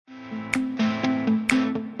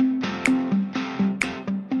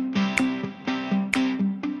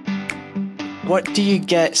what do you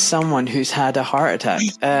get someone who's had a heart attack?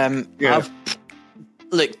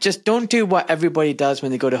 Look, just don't do what everybody does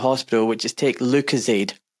when they go to hospital, which is take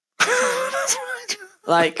Lucozade.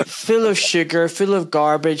 Like, full of sugar, full of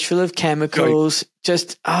garbage, full of chemicals.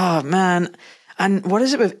 Just, oh, man. And what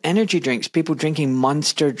is it with energy drinks? People drinking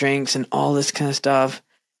Monster drinks and all this kind of stuff.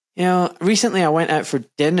 You know, recently I went out for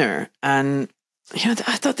dinner and, you know,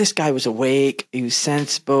 I thought this guy was awake. He was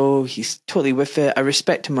sensible. He's totally with it. I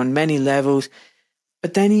respect him on many levels.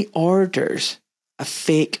 But then he orders a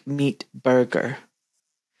fake meat burger.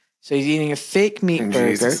 So he's eating a fake meat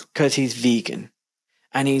burger because he's vegan.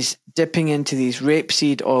 And he's dipping into these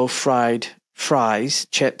rapeseed oil fried fries,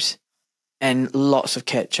 chips, and lots of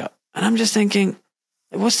ketchup. And I'm just thinking,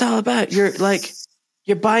 what's that all about? You're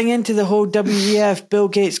buying into the whole WEF Bill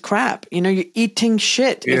Gates crap. You know, you're eating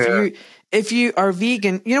shit. Yeah. If you are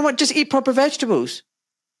vegan, you know what? Just eat proper vegetables.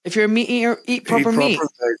 If you're a meat eater, eat proper meat.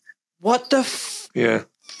 What the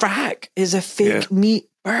frack is a fake meat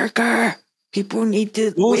burger? People need to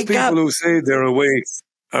wake up. Most people who say they're awake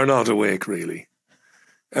are not awake, really.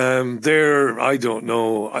 I don't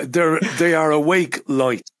know. They are awake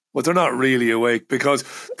light, but they're not really awake because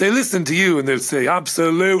they listen to you and they'll say,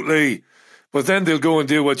 absolutely. But then they'll go and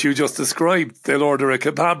do what you just described. They'll order a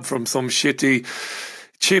kebab from some shitty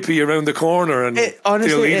chippy around the corner and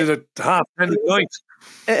they'll eat it at 10:30 at night.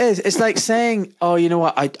 It is. It's like saying, oh, you know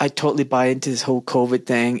what? I totally buy into this whole COVID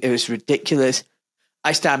thing. It was ridiculous.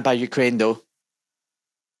 I stand by Ukraine, though.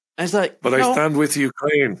 And it's like, but I stand with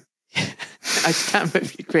Ukraine. I stand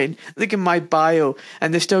with Ukraine. Look at my bio,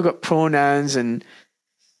 and they've still got pronouns, and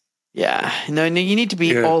you need to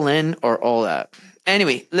be all in or all out.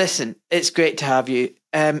 Anyway, listen, it's great to have you.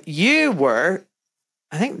 You were,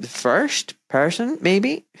 I think, the first person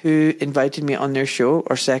maybe who invited me on their show,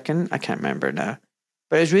 or second, I can't remember now.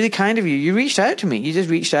 But it was really kind of you. You reached out to me. You just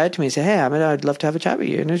reached out to me and said, hey, Ahmed, I'd love to have a chat with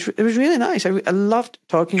you. And it was really nice. I loved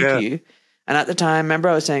talking to you. And at the time, remember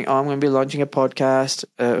I was saying, I'm going to be launching a podcast.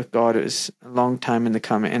 God, it was a long time in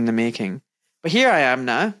the making. But here I am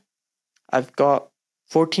now. I've got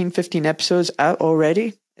 14, 15 episodes out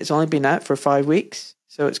already. It's only been out for 5 weeks,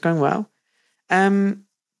 so it's going well.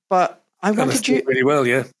 But I wanted you really well,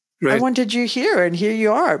 yeah. Great. I wanted you here, and here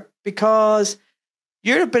you are, because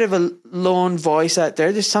you're a bit of a lone voice out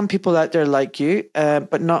there. There's some people out there like you,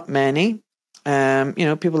 but not many.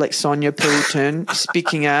 People like Sonia Pilton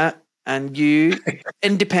speaking out, and you,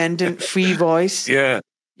 independent, free voice. Yeah.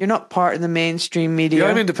 You're not part of the mainstream media. Yeah,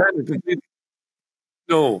 I'm independent.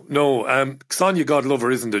 No. Sonia, God love her,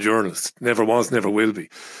 isn't a journalist. Never was, never will be.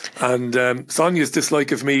 And Sonia's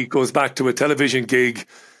dislike of me goes back to a television gig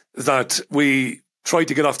that we tried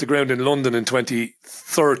to get off the ground in London in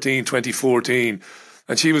 2013, 2014.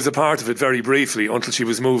 And she was a part of it very briefly until she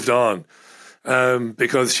was moved on,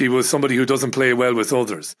 because she was somebody who doesn't play well with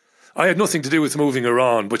others. I had nothing to do with moving her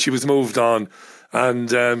on, but she was moved on.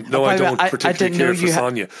 And I don't particularly care for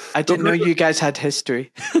Sonia. I didn't know you guys had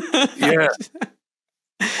history. Yeah.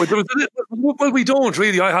 Well, we don't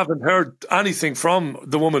really. I haven't heard anything from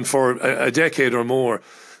the woman for a decade or more.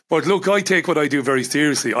 But look, I take what I do very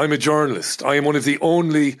seriously. I'm a journalist. I am one of the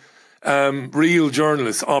only real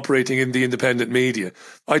journalists operating in the independent media.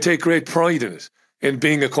 I take great pride in it, in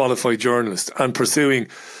being a qualified journalist and pursuing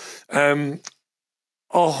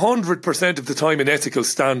 100% of the time an ethical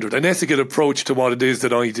standard, an ethical approach to what it is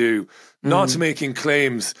that I do, not making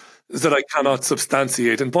claims that I cannot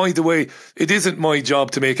substantiate. And by the way, it isn't my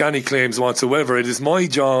job to make any claims whatsoever. It is my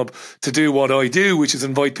job to do what I do, which is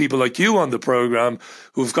invite people like you on the programme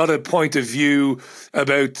who've got a point of view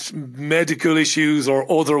about medical issues or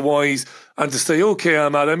otherwise, and to say, okay,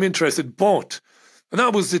 I'm interested, but... And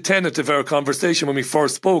that was the tenet of our conversation when we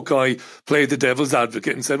first spoke. I played the devil's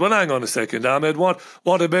advocate and said, well, hang on a second, Ahmed, what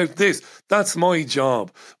about this? That's my job.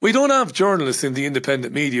 We don't have journalists in the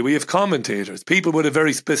independent media. We have commentators, people with a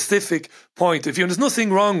very specific point of view. And there's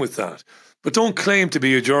nothing wrong with that. But don't claim to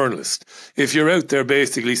be a journalist if you're out there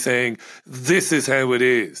basically saying, this is how it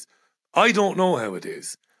is. I don't know how it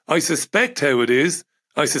is. I suspect how it is.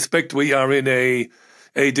 I suspect we are in a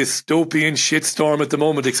dystopian shitstorm at the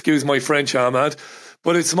moment, excuse my French, Ahmad,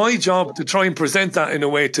 but it's my job to try and present that in a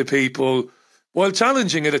way to people while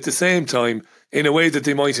challenging it at the same time in a way that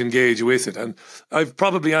they might engage with it. And I've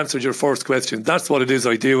probably answered your first question. That's what it is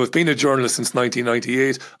I do. I've been a journalist since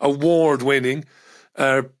 1998, award-winning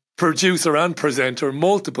producer and presenter,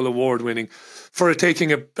 multiple award-winning, for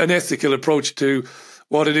taking an ethical approach to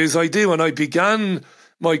what it is I do. And I began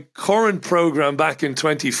my current programme back in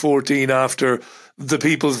 2014 after the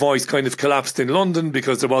People's Voice kind of collapsed in London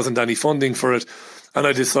because there wasn't any funding for it. And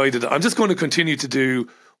I decided I'm just going to continue to do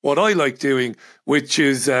what I like doing, which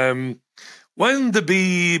is when the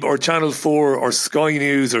Beeb or Channel 4 or Sky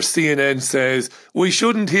News or CNN says, we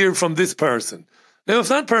shouldn't hear from this person. Now, if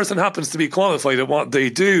that person happens to be qualified at what they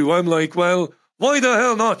do, I'm like, well, why the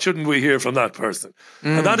hell not shouldn't we hear from that person?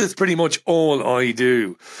 And that is pretty much all I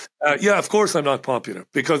do. Yeah, of course I'm not popular,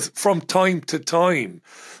 because from time to time,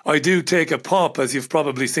 I do take a pop, as you've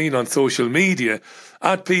probably seen on social media,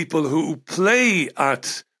 at people who play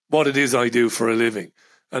at what it is I do for a living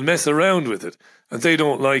and mess around with it, and they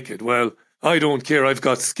don't like it. Well, I don't care. I've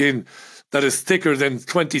got skin that is thicker than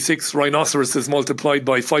 26 rhinoceroses multiplied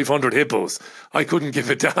by 500 hippos. I couldn't give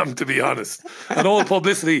a damn, to be honest. And all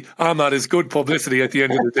publicity I'm at is good publicity at the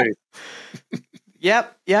end of the day.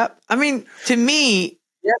 Yep. I mean, to me,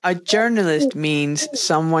 a journalist means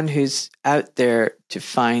someone who's out there to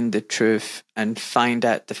find the truth and find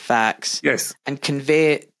out the facts. Yes. And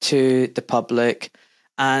convey it to the public.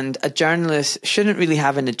 And a journalist shouldn't really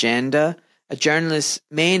have an agenda. A journalist's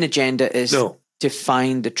main agenda is to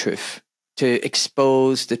find the truth, to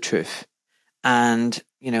expose the truth, and,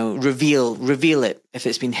 reveal it if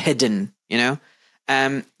it's been hidden,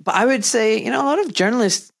 But I would say, a lot of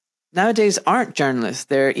journalists nowadays aren't journalists.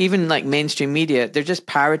 They're even like mainstream media. They're just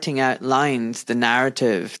parroting out lines, the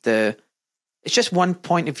narrative, it's just one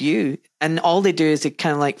point of view. And all they do is they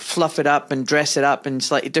kind of like fluff it up and dress it up in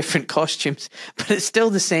slightly different costumes, but it's still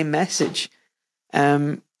the same message.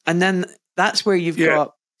 And then that's where you've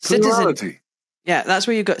got citizen. Yeah, that's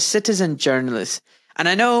where you've got citizen journalists. And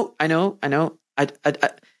I know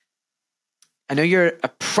you're a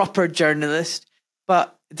proper journalist,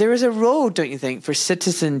 but there is a role, don't you think, for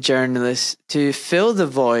citizen journalists to fill the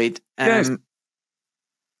void? Yes.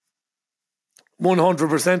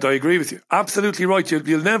 100%, I agree with you. Absolutely right.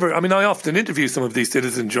 You'll never, I often interview some of these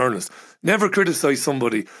citizen journalists, never criticize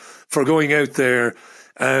somebody for going out there,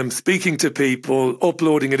 speaking to people,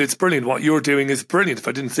 uploading it. It's brilliant. What you're doing is brilliant. If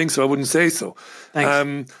I didn't think so, I wouldn't say so.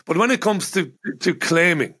 Thanks. But when it comes to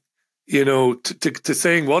claiming, to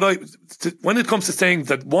saying when it comes to saying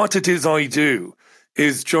that what it is I do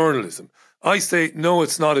is journalism, I say, no,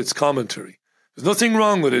 it's not. It's commentary. There's nothing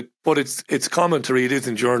wrong with it, but it's commentary. It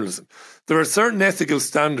isn't journalism. There are certain ethical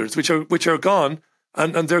standards which are gone,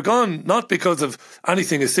 and they're gone not because of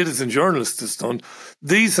anything a citizen journalist has done.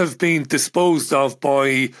 These have been disposed of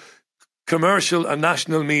by commercial and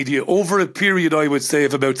national media over a period, I would say,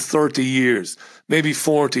 of about 30 years, maybe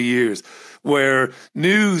 40 years, where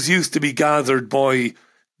news used to be gathered by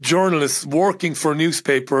journalists working for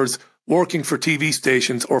newspapers, working for TV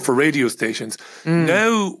stations or for radio stations.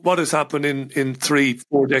 Now, what has happened in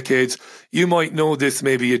 3-4 decades, you might know this,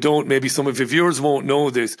 maybe you don't, maybe some of your viewers won't know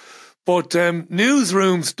this, but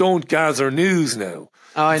newsrooms don't gather news now.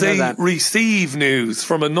 Oh, I know that. They receive news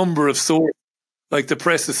from a number of sources, like the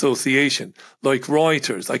Press Association, like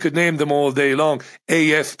Reuters. I could name them all day long.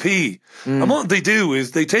 AFP. And what they do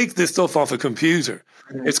is they take this stuff off a computer.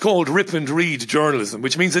 It's called rip and read journalism,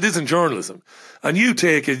 which means it isn't journalism. And you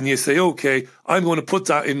take it and you say, okay, I'm going to put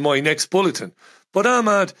that in my next bulletin. But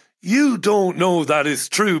Ahmad, you don't know that is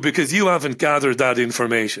true because you haven't gathered that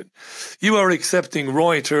information. You are accepting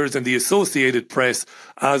Reuters and the Associated Press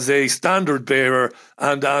as a standard bearer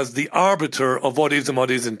and as the arbiter of what is and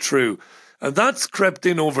what isn't true. And that's crept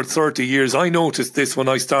in over 30 years. I noticed this when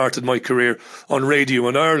I started my career on radio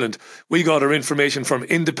in Ireland. We got our information from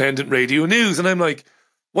Independent Radio News. And I'm like,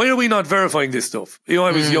 why are we not verifying this stuff?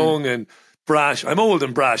 I was young and brash. I'm old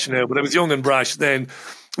and brash now, but I was young and brash then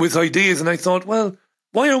with ideas. And I thought, well,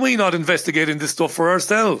 why are we not investigating this stuff for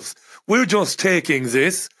ourselves? We're just taking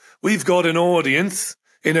this. We've got an audience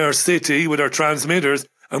in our city with our transmitters,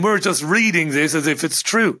 and we're just reading this as if it's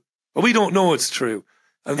true. But we don't know it's true.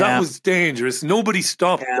 And that was dangerous. Nobody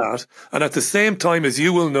stopped that. And at the same time, as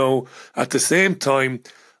you will know, at the same time,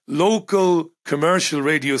 local commercial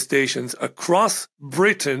radio stations across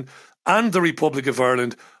Britain and the Republic of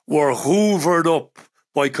Ireland were hoovered up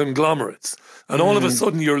by conglomerates. And all of a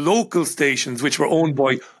sudden, your local stations, which were owned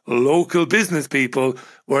by local business people,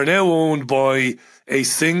 were now owned by a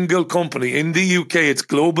single company. In the UK, it's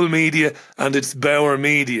Global Media and it's Bauer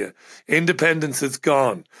Media. Independence is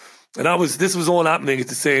gone. And this was all happening at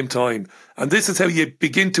the same time. And this is how you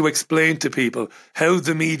begin to explain to people how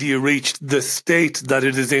the media reached the state that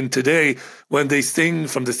it is in today when they sing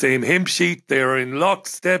from the same hymn sheet. They are in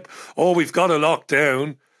lockstep. Oh, we've got a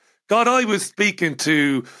lockdown. God, I was speaking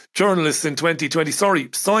to journalists in 2020,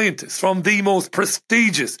 scientists from the most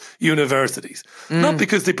prestigious universities. Not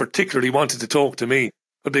because they particularly wanted to talk to me,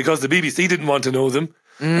 but because the BBC didn't want to know them.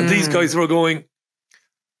 And these guys were going,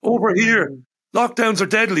 over here, Lockdowns are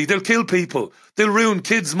deadly. They'll kill people. They'll ruin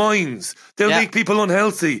kids' minds. They'll make people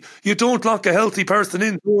unhealthy. You don't lock a healthy person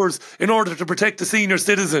indoors in order to protect the senior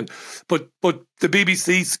citizen. But the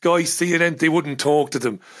BBC, Sky, CNN, they wouldn't talk to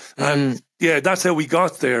them. And that's how we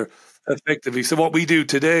got there effectively. So what we do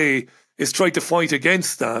today is try to fight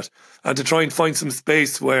against that and to try and find some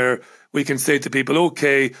space where we can say to people,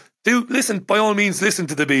 okay, listen, by all means, listen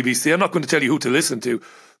to the BBC. I'm not going to tell you who to listen to.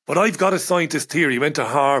 But I've got a scientist here. He went to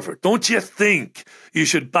Harvard. Don't you think you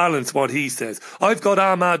should balance what he says? I've got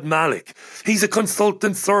Ahmad Malik. He's a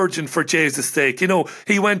consultant surgeon, for Jesus' sake. You know,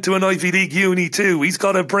 he went to an Ivy League uni too. He's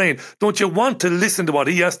got a brain. Don't you want to listen to what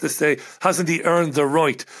he has to say? Hasn't he earned the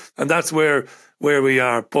right? And that's where we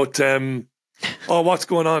are. But what's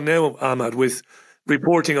going on now, Ahmad, with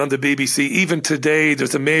reporting on the BBC? Even today,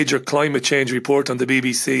 there's a major climate change report on the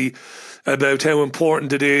BBC about how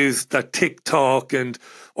important it is that TikTok and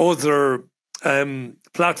other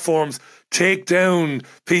platforms take down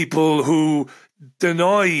people who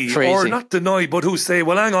deny, or not deny, but who say,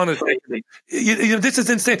 well, hang on a second, this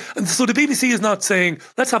is insane. And so the BBC is not saying,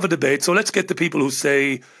 let's have a debate, so let's get the people who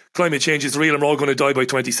say climate change is real and we're all going to die by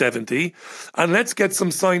 2070, and let's get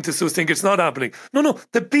some scientists who think it's not happening. No,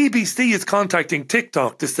 the BBC is contacting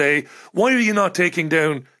TikTok to say, why are you not taking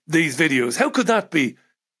down these videos? How could that be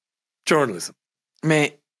journalism?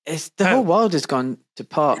 Mate, the whole world has gone to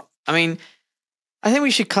pot. I mean, I think we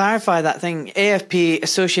should clarify that thing. AFP,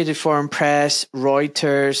 Associated Foreign Press,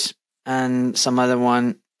 Reuters, and some other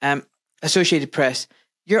one, Associated Press.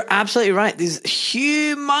 You're absolutely right. These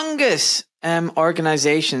humongous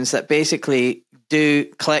organizations that basically do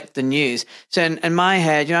collect the news. So in my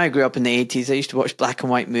head, I grew up in the 80s. I used to watch black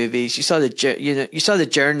and white movies. You saw the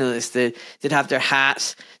journalists that they'd have their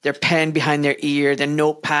hats, their pen behind their ear, their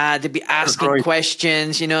notepad. They'd be asking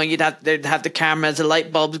questions. They'd have the cameras, the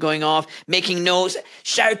light bulbs going off, making notes,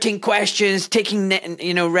 shouting questions, taking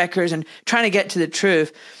records, and trying to get to the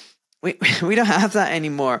truth. We don't have that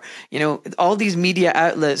anymore. All these media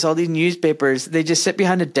outlets, all these newspapers, they just sit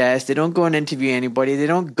behind a desk. They don't go and interview anybody. They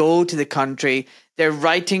don't go to the country. They're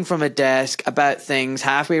writing from a desk about things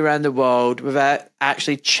halfway around the world without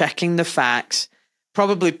actually checking the facts,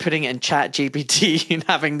 probably putting it in Chat GPT and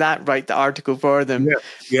having that write the article for them.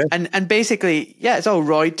 Yeah. And basically, it's all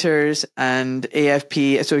Reuters and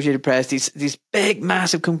AFP, Associated Press, these big,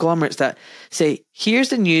 massive conglomerates that say, here's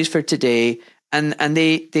the news for today. And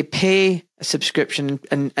they pay a subscription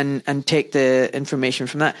and take the information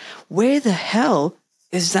from that. Where the hell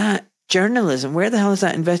is that journalism? Where the hell is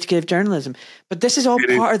that investigative journalism? But this is all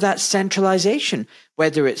part of that centralization.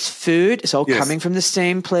 Whether it's food, it's all coming from the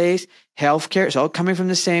same place. Healthcare, it's all coming from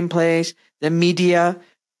the same place. The media.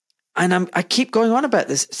 And I keep going on about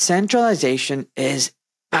this. Centralization is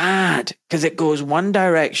bad because it goes one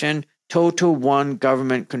direction, total one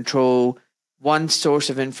government control, one source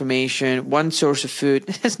of information, one source of food.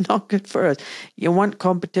 It's not good for us. You want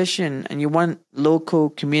competition and you want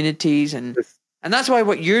local communities, and that's why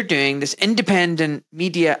what you're doing, this independent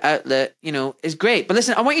media outlet, is great. But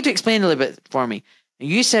listen, I want you to explain a little bit for me.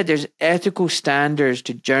 You said there's ethical standards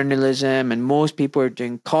to journalism and most people are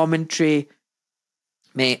doing commentary.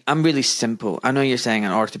 Mate, I'm really simple. I know you're saying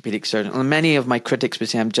an orthopedic surgeon. Well, many of my critics would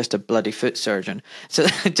say I'm just a bloody foot surgeon. So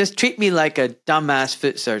just treat me like a dumbass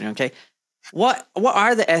foot surgeon, okay? What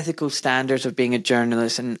are the ethical standards of being a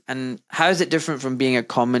journalist, and how is it different from being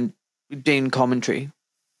doing commentary?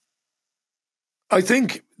 I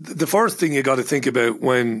think the first thing you got to think about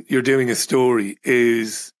when you're doing a story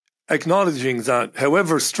is acknowledging that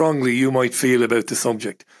however strongly you might feel about the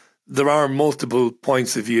subject, there are multiple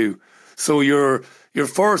points of view. So your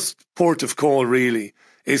first port of call really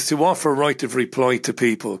is to offer right of reply to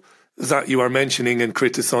people that you are mentioning and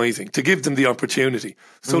criticising, to give them the opportunity.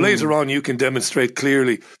 So later on you can demonstrate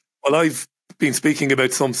clearly, well, I've been speaking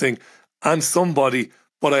about something and somebody,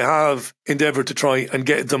 but I have endeavoured to try and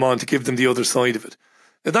get them on to give them the other side of it.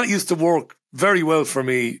 Now, that used to work very well for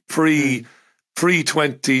me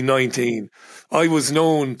pre-2019. I was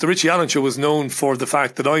known, the Richie Allen Show was known for the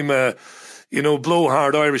fact that I'm a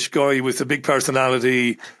blowhard Irish guy with a big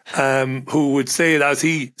personality, who would say it as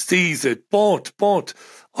he sees it. But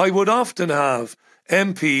I would often have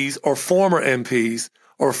MPs or former MPs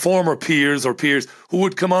or former peers who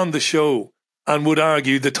would come on the show and would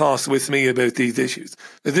argue the toss with me about these issues.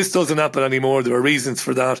 Now, this doesn't happen anymore. There are reasons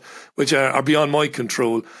for that which are beyond my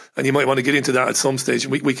control, and you might want to get into that at some stage,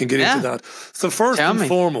 and we can get into that. So first and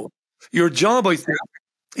foremost, your job, I think,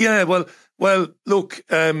 look,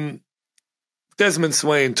 Desmond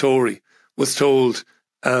Swain, Tory, was told,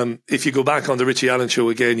 if you go back on the Richie Allen Show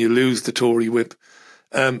again, you lose the Tory whip.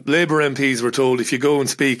 Labour MPs were told if you go and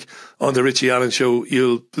speak on the Richie Allen show,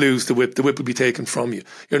 you'll lose the whip. The whip will be taken from you.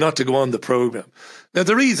 You're not to go on the programme. Now,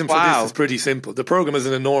 the reason for this is pretty simple. The programme is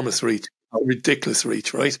an enormous reach, a ridiculous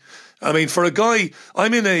reach, right? I mean, for a guy,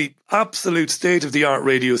 I'm in a absolute state-of-the-art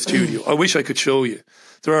radio studio. I wish I could show you.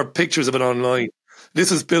 There are pictures of it online.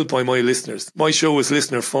 This is built by my listeners. My show is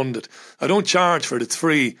listener-funded. I don't charge for it. It's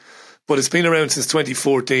free. But it's been around since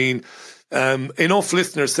 2014. Enough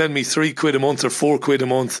listeners send me £3 a month or £4 a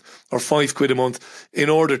month or £5 a month in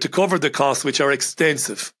order to cover the costs, which are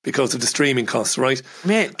extensive because of the streaming costs, right?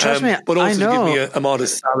 Mate, trust me, but also I know. to give me a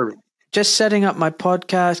modest salary. Just setting up my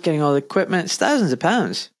podcast, getting all the equipment, it's thousands of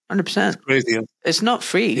pounds, 100%. It's crazy. Yeah. It's not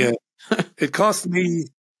free. Yeah. It costs me...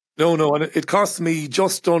 No, it costs me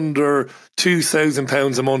just under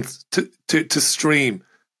 £2,000 a month to stream.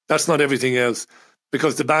 That's not everything else.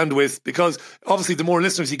 Because the bandwidth, because obviously the more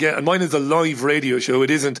listeners you get, and mine is a live radio show, it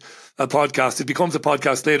isn't a podcast. It becomes a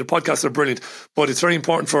podcast later. Podcasts are brilliant, but it's very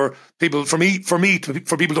important for people, for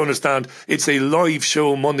people to understand it's a live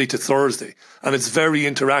show Monday to Thursday, and it's very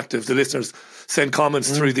interactive. The listeners send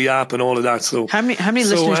comments through the app and all of that. So how many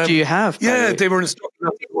listeners do you have? Yeah, they were instructed.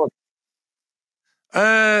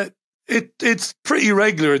 It's pretty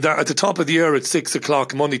regular that at the top of the hour at 6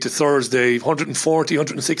 o'clock, Monday to Thursday, 140,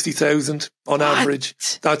 160,000 on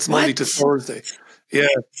average. That's Monday to Thursday.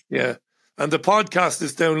 Yeah. And the podcast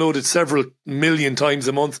is downloaded several million times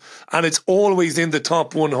a month, and it's always in the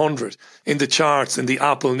top 100 in the charts in the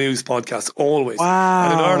Apple News podcast, always. Wow.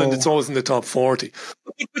 And in Ireland, it's always in the top 40.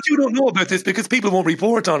 But you don't know about this because people won't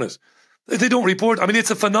report on it. They don't report. I mean,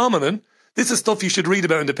 it's a phenomenon. This is stuff you should read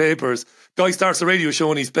about in the papers. Guy starts a radio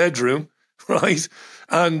show in his bedroom, right?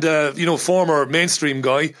 And, former mainstream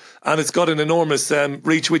guy, and it's got an enormous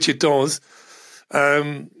reach, which it does.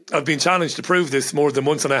 I've been challenged to prove this more than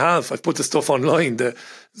once, and I have. I've put the stuff online, the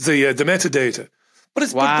metadata. But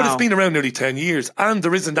it's been around nearly 10 years, and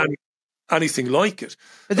there isn't anything like it.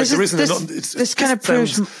 But this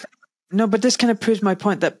kind of proves my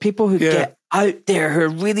point that people who get out there who are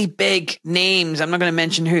really big names, I'm not going to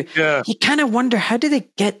mention who, you kind of wonder, how do they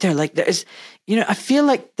get there? Like there's, I feel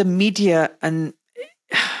like the media and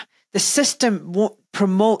the system won't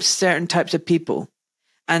promote certain types of people,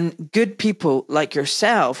 and good people like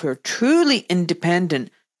yourself who are truly independent,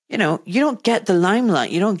 you don't get the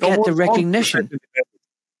limelight. You don't get the recognition.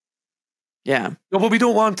 Yeah. No, but we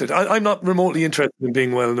don't want it. I'm not remotely interested in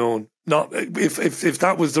being well known. Not if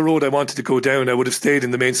that was the road I wanted to go down, I would have stayed in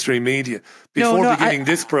the mainstream media before beginning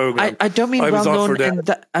this program. I don't mean well known.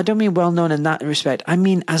 I don't mean well known in that respect. I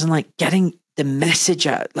mean as in like getting the message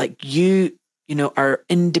out. Like you are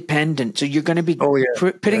independent, so you're going to be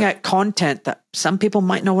putting out content that some people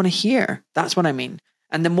might not want to hear. That's what I mean.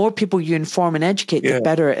 And the more people you inform and educate, the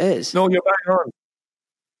better it is. No, you're bang on.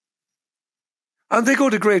 And they go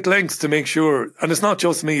to great lengths to make sure, and it's not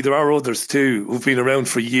just me, there are others too who've been around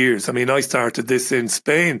for years. I mean, I started this in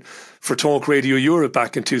Spain for Talk Radio Europe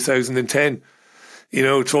back in 2010.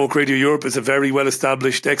 Talk Radio Europe is a very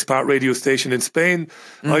well-established expat radio station in Spain.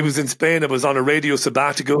 I was in Spain, I was on a radio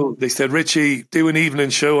sabbatical. They said, Richie, do an evening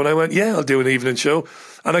show. And I went, yeah, I'll do an evening show.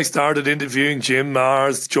 And I started interviewing Jim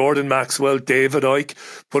Mars, Jordan Maxwell, David Icke,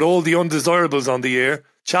 put all the undesirables on the air,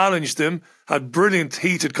 challenged them, had brilliant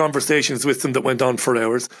heated conversations with them that went on for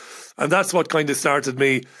hours. And that's what kind of started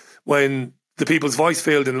me when the People's Voice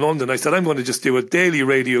failed in London. I said, I'm going to just do a daily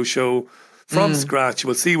radio show from scratch.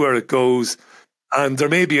 We'll see where it goes. And there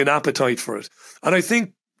may be an appetite for it. And I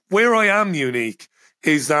think where I am unique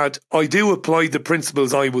is that I do apply the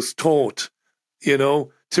principles I was taught, to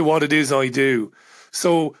what it is I do.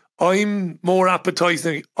 So I'm more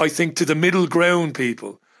appetizing, I think, to the middle ground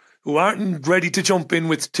people who aren't ready to jump in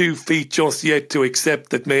with 2 feet just yet to accept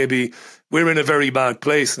that maybe we're in a very bad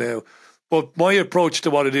place now. But my approach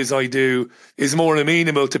to what it is I do is more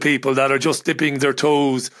amenable to people that are just dipping their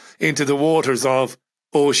toes into the waters of,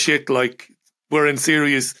 oh shit, like we're in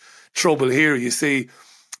serious trouble here, you see.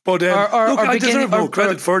 But I deserve more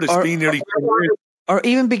credit for this being nearly 10 years. Or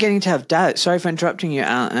even beginning to have doubt. Sorry for interrupting you,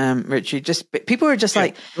 Richie. Just people are just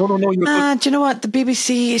like, no. Do you know what? The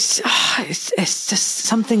BBC it's just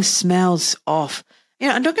something smells off.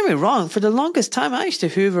 And don't get me wrong. For the longest time, I used to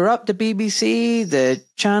hoover up the BBC, the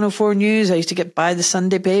Channel 4 News. I used to get by the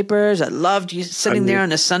Sunday papers. I loved sitting there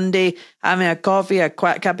on a Sunday, having a coffee, a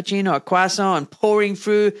cappuccino, a croissant, and pouring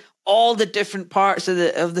through all the different parts of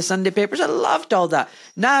the Sunday papers. I loved all that.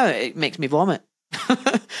 Now it makes me vomit.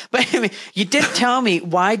 But anyway, you did tell me,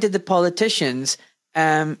 why did the politicians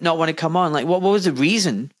not want to come on? Like, what was the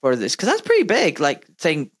reason for this? Because that's pretty big. Like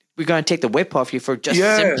saying we're going to take the whip off you for just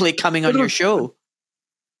simply coming on your show.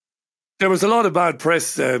 There was a lot of bad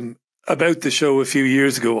press about the show a few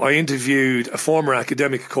years ago, I interviewed a former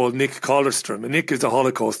academic called Nick Collerstrom, and Nick is a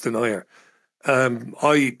Holocaust denier.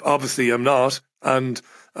 I obviously am not, and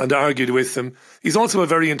argued with him. He's also a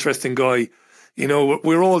very interesting guy. You know,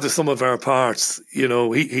 we're all the sum of our parts. You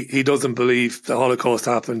know, he doesn't believe the Holocaust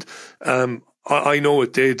happened. I know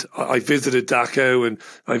it did. I visited Dachau and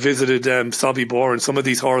I visited Sobibor and some of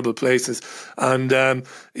these horrible places. And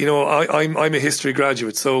you know, I'm a history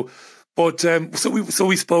graduate. So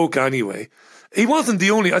we spoke anyway. He wasn't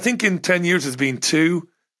the only. I think in 10 years there's been two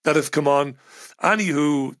that have come on.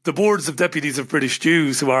 Anywho, the boards of deputies of British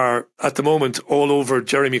Jews who are at the moment all over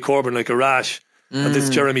Jeremy Corbyn like a rash. And this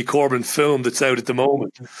Jeremy Corbyn film that's out at the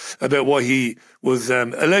moment about why he was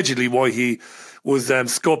allegedly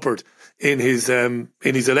scuppered in his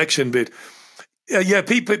election bid. Yeah,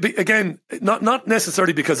 people again, not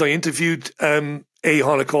necessarily because I interviewed a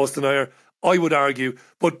Holocaust denier, I would argue,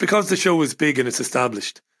 but because the show is big and it's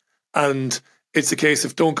established, and it's a case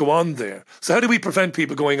of don't go on there. So how do we prevent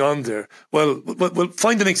people going on there? Well,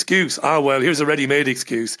 find an excuse. Well, here's a ready-made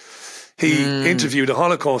excuse. He interviewed a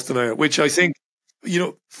Holocaust denier, which I think, you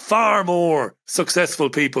know, far more successful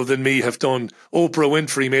people than me have done. Oprah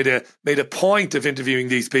Winfrey made a point of interviewing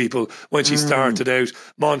these people when she started out.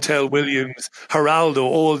 Montel Williams, Geraldo,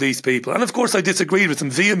 all these people. And of course I disagreed with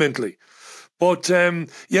them vehemently. But so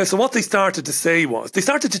what they started to say was, they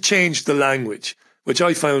started to change the language, which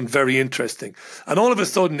I found very interesting. And all of a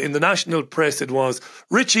sudden in the national press it was,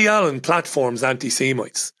 Richie Allen platforms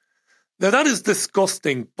anti-Semites. Now, that is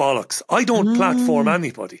disgusting bollocks. I don't platform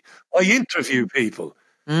anybody. I interview people.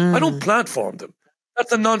 I don't platform them.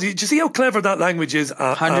 That's a do you see how clever that language is?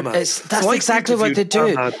 That's exactly what they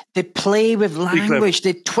do. They play with language.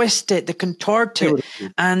 They twist it. They contort it.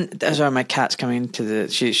 And sorry, my cat's coming into the...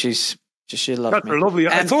 She loves me. Lovely.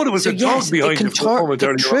 I thought it was a dog behind you. They contort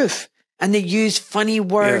the truth. And they use funny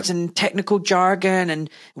words and technical jargon and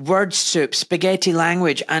word soup, spaghetti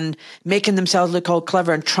language, and making themselves look all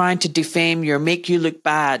clever and trying to defame you or make you look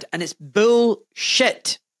bad. And it's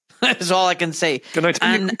bullshit. That's all I can say.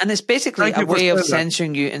 And it's basically a way of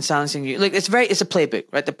censoring you and silencing you. Look, it's a playbook,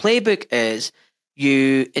 right? The playbook is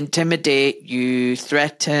you intimidate, you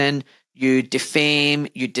threaten, you defame,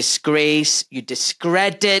 you disgrace, you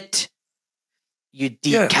discredit, you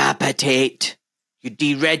decapitate. You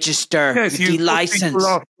deregister, you delicense.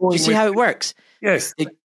 You see how it works? Yes.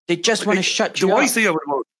 They just want to shut you up. Do I see how it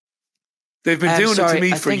works? They've been doing it to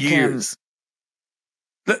me for years.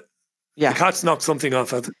 The cat's knocked something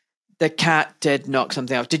off. The cat did knock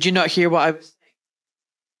something off. Did you not hear what I was saying?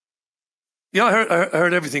 Yeah, I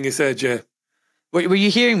heard everything you said, yeah. Were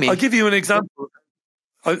you hearing me? I'll give you an example.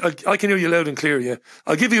 I can hear you loud and clear, yeah.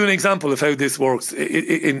 I'll give you an example of how this works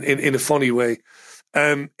in a funny way.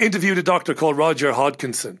 Interviewed a doctor called Roger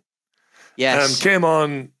Hodkinson. Yes. Came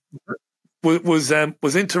on,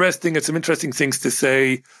 was interesting, had some interesting things to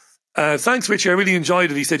say. Thanks, Richie, I really enjoyed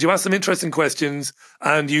it. He said, you asked some interesting questions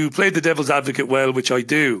and you played the devil's advocate well, which I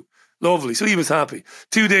do. Lovely. So he was happy.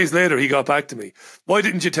 2 days later, he got back to me. Why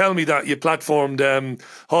didn't you tell me that you platformed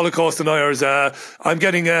Holocaust deniers? I'm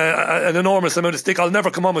getting an enormous amount of stick. I'll never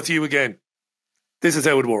come on with you again. This is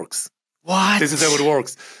how it works. What? This is how it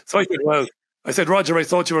works. So I said, well... I said, Roger, I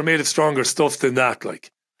thought you were made of stronger stuff than that,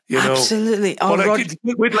 like, you know. Absolutely. Oh, wait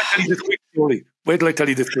till I tell you this quick story. Wait till I tell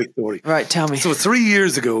you this quick story. Right, tell me. So 3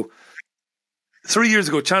 years ago,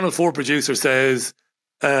 Channel 4 producer says,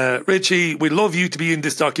 Richie, we'd love you to be in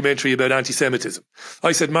this documentary about anti-Semitism.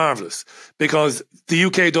 I said, marvellous, because the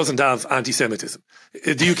UK doesn't have anti-Semitism.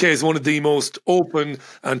 The UK is one of the most open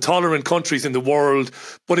and tolerant countries in the world.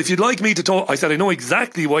 But if you'd like me to talk, I said, I know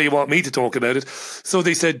exactly why you want me to talk about it. So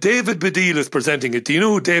they said, David Baddiel is presenting it. Do you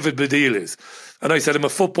know who David Baddiel is? And I said, I'm a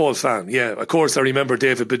football fan. Yeah, of course I remember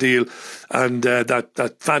David Baddiel and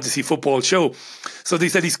that fantasy football show. So they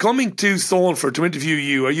said, he's coming to Salford to interview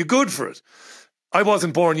you. Are you good for it? I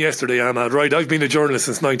wasn't born yesterday, Ahmad, right? I've been a journalist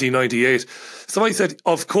since 1998. So I said,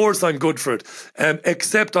 of course I'm good for it,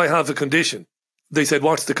 except I have a condition. They said,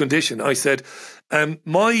 what's the condition? I said,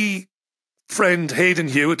 my friend Hayden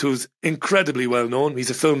Hewitt, who's incredibly well known, he's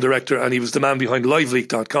a film director and he was the man behind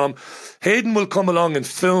liveleak.com. Hayden will come along and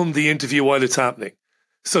film the interview while it's happening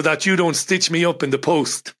so that you don't stitch me up in the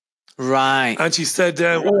post. Right. And she said,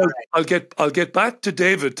 I'll get back to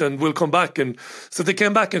David and we'll come back. And so they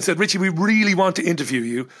came back and said, Richie, we really want to interview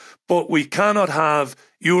you, but we cannot have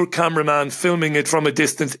your cameraman filming it from a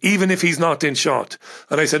distance, even if he's not in shot.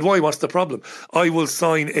 And I said, why? What's the problem? I will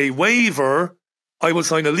sign a waiver. I will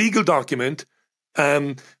sign a legal document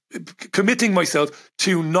committing myself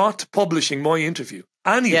to not publishing my interview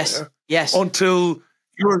anywhere yes. until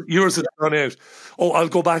Yours has gone out. Oh, I'll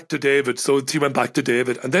go back to David. So she went back to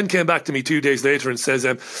David and then came back to me 2 days later and says,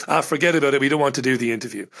 forget about it. We don't want to do the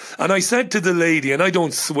interview. And I said to the lady, and I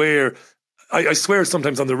don't swear, I swear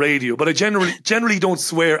sometimes on the radio, but I generally don't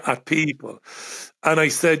swear at people. And I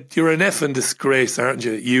said, you're an effing disgrace, aren't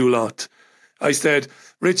you, you lot? I said,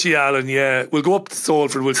 Richie Allen, yeah, we'll go up to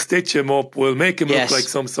Salford, we'll stitch him up, we'll make him look like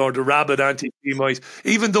some sort of rabid anti-Semite,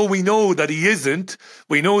 even though we know that he isn't.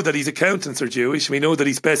 We know that his accountants are Jewish. We know that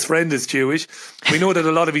his best friend is Jewish. We know that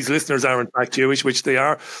a lot of his listeners are in fact Jewish, which they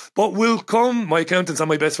are. But we'll come, my accountants and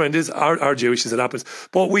my best friend are Jewish as it happens,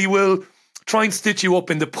 but we will try and stitch you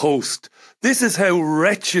up in the post. This is how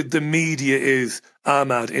wretched the media is,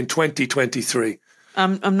 Ahmad, in 2023.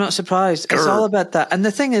 I'm not surprised. It's all about that. And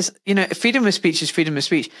the thing is, freedom of speech is freedom of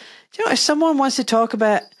speech. Do you know, if someone wants to talk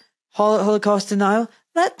about Holocaust denial,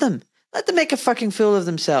 let them make a fucking fool of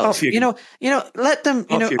themselves. Let them,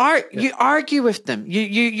 you argue with them.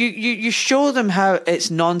 You show them how it's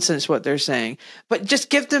nonsense what they're saying, but just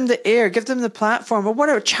give them the air, give them the platform or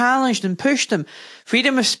whatever, challenge them, push them.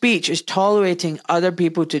 Freedom of speech is tolerating other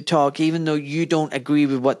people to talk even though you don't agree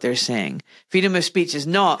with what they're saying. Freedom of speech is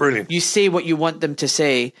not you say what you want them to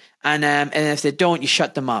say and if they don't, you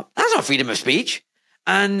shut them up. That's not freedom of speech.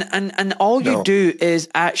 And all you do is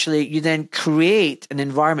actually you then create an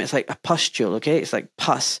environment. It's like a pustule, okay? It's like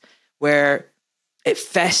pus where it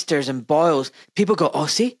festers and boils. People go, oh,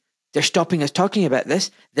 see, they're stopping us talking about this.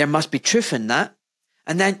 There must be truth in that.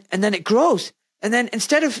 And then it grows. And then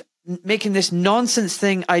instead of making this nonsense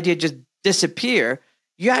idea just disappear,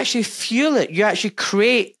 you actually fuel it. You actually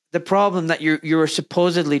create the problem that you're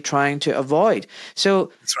supposedly trying to avoid.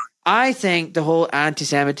 So that's right. I think the whole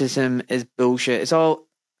anti-Semitism is bullshit.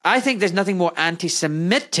 I think there's nothing more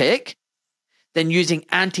anti-Semitic than using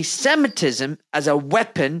anti-Semitism as a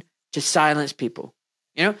weapon to silence people.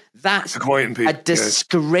 That's a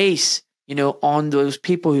disgrace, on those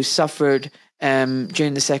people who suffered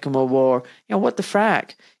during the Second World War. What the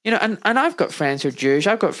frack? And I've got friends who are Jewish.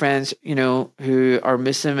 I've got friends, who are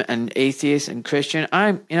Muslim and atheist and Christian.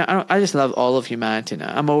 I just love all of humanity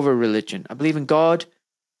now. I'm over religion. I believe in God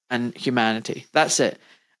and humanity. That's it.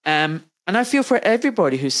 And I feel for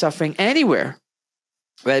everybody who's suffering anywhere,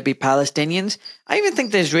 whether it be Palestinians. I even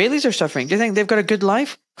think the Israelis are suffering. Do you think they've got a good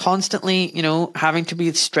life? Constantly, having to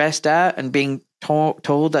be stressed out and being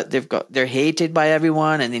told that they're hated by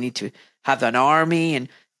everyone and they need to have an army. And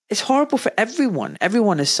it's horrible for everyone.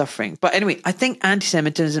 Everyone is suffering. But anyway, I think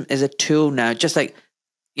anti-Semitism is a tool now, just like,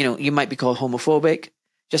 you might be called homophobic.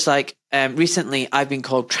 Just like recently I've been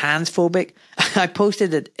called transphobic. I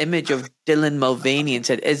posted an image of Dylan Mulvaney and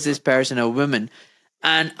said, is this person a woman?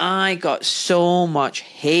 And I got so much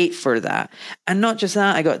hate for that. And not just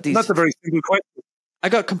that, I got these... That's a very simple question. I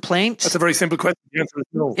got complaints. That's a very simple question. The answer is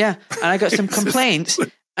no. Yeah, and I got some complaints.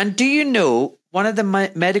 And do you know, one of the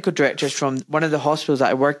medical directors from one of the hospitals that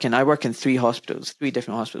I work in 3 hospitals, 3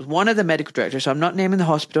 different hospitals. One of the medical directors, so I'm not naming the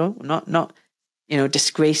hospital, I'm not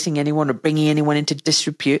disgracing anyone or bringing anyone into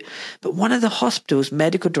disrepute. But one of the hospital's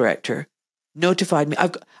medical director notified me,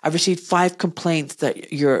 I've received 5 complaints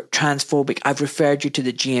that you're transphobic. I've referred you to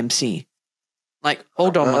the GMC. Like,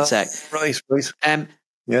 hold on one sec. Right.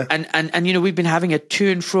 Yeah. And we've been having a to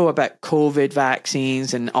and fro about COVID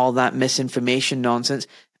vaccines and all that misinformation nonsense.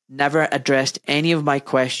 Never addressed any of my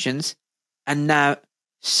questions. And now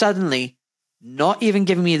suddenly, not even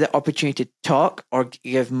giving me the opportunity to talk or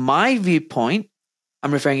give my viewpoint,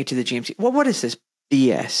 I'm referring you to the GMC. Well, what is this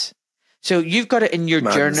BS? So you've got it in your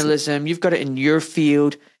journalism. You've got it in your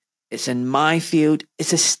field. It's in my field.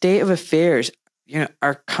 It's a state of affairs.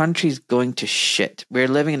 Our country's going to shit. We're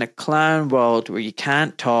living in a clown world where you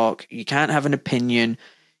can't talk. You can't have an opinion.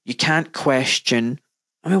 You can't question.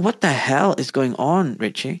 I mean, what the hell is going on,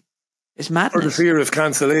 Richie? It's madness. Or the fear of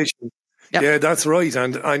cancellation. Yep. Yeah, that's right.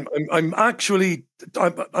 And I'm absolutely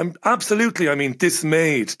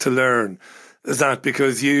dismayed to learn that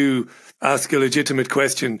because you ask a legitimate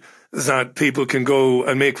question that people can go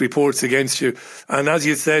and make reports against you. And as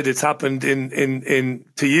you said, it's happened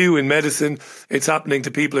to you in medicine. It's happening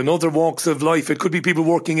to people in other walks of life. It could be people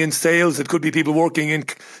working in sales. It could be people working in,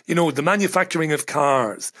 the manufacturing of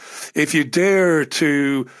cars. If you dare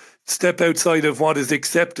to step outside of what is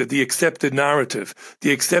accepted, the accepted narrative,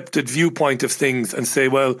 the accepted viewpoint of things and say,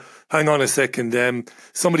 well, hang on a second,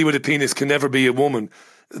 somebody with a penis can never be a woman.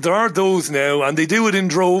 There are those now, and they do it in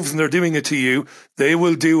droves, and they're doing it to you. They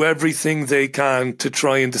will do everything they can to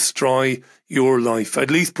try and destroy your life, at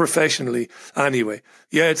least professionally. Anyway,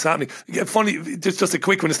 yeah, it's happening. Yeah, funny, just a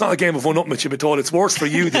quick one. It's not a game of one-upmanship at all. It's worse for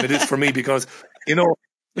you than it is for me because,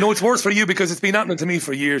 It's worse for you because it's been happening to me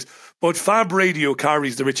for years. But Fab Radio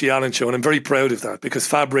carries the Richie Allen show, and I'm very proud of that because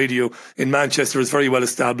Fab Radio in Manchester is very well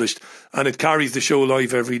established, and it carries the show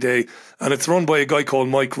live every day. And it's run by a guy called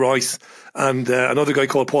Mike Rice and another guy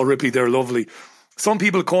called Paul Ripley. They're lovely. Some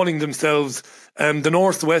people calling themselves the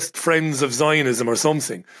Northwest Friends of Zionism or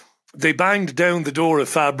something. They banged down the door of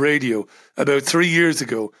Fab Radio about 3 years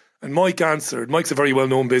ago. And Mike answered. Mike's a very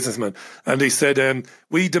well-known businessman. And he said,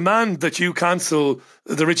 we demand that you cancel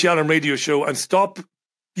the Richie Allen radio show and stop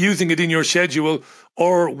using it in your schedule,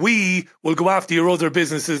 or we will go after your other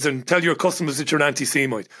businesses and tell your customers that you're an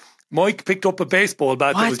anti-Semite. Mike picked up a baseball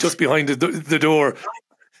bat that was just behind the door.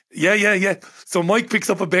 Yeah. So Mike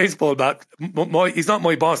picks up a baseball bat. He's not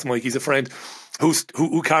my boss, Mike. He's a friend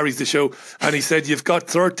who carries the show. And he said, you've got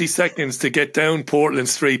 30 seconds to get down Portland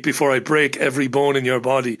Street before I break every bone in your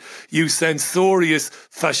body. You censorious,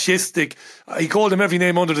 fascistic. He called him every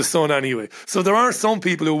name under the sun anyway. So there are some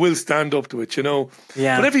people who will stand up to it,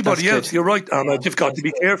 Yeah, but everybody else, you're right, Ahmed, you've got to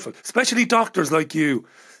be careful. Especially doctors like you.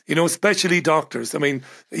 Especially doctors. I mean,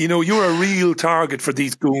 you're a real target for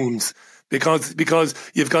these goons. Because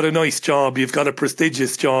you've got a nice job, you've got a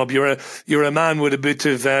prestigious job, you're a man with a bit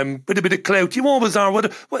of clout. You always are.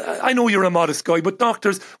 I know you're a modest guy, but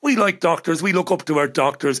doctors, we like doctors. We look up to our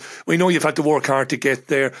doctors. We know you've had to work hard to get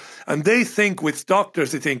there, and they think with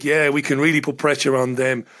doctors, they think, yeah, we can really put pressure on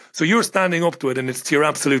them. So you're standing up to it, and it's to your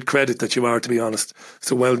absolute credit that you are, to be honest.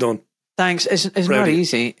 So well done. Thanks. It's not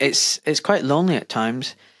easy. It's quite lonely at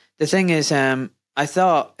times. The thing is, I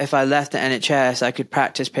thought if I left the NHS, I could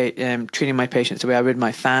practice treating my patients the way I would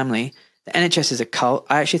my family. The NHS is a cult.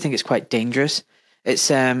 I actually think it's quite dangerous. It's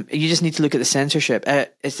you just need to look at the censorship.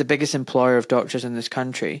 It's the biggest employer of doctors in this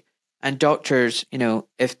country. And doctors,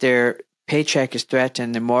 if their paycheck is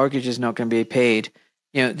threatened, their mortgage is not going to be paid,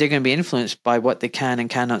 they're going to be influenced by what they can and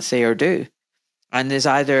cannot say or do. And there's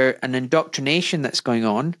either an indoctrination that's going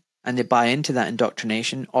on, and they buy into that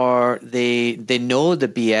indoctrination, or they know the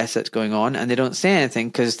BS that's going on and they don't say anything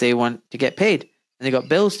because they want to get paid, and they got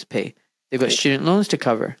bills to pay, they've got student loans to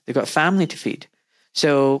cover, they've got family to feed.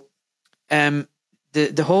 So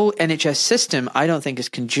the whole NHS system, I don't think, is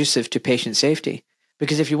conducive to patient safety,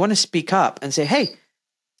 because if you want to speak up and say, hey,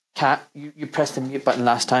 Kat, you pressed the mute button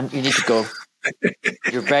last time, you need to go.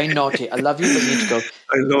 You're very naughty. I love you, but you need to go.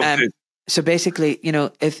 I love it. So basically,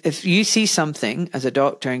 if you see something as a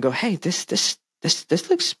doctor and go, hey, this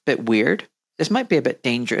looks a bit weird, this might be a bit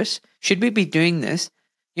dangerous, should we be doing this?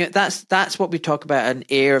 That's what we talk about, an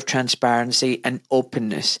air of transparency and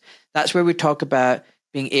openness. That's where we talk about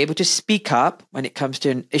being able to speak up when it comes to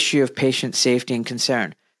an issue of patient safety and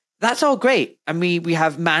concern. That's all great. And we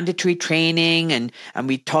have mandatory training and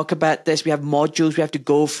we talk about this. We have modules we have to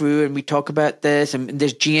go through, and we talk about this, and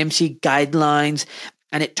there's GMC guidelines,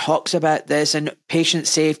 and it talks about this, and patient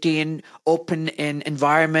safety and open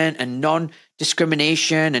environment and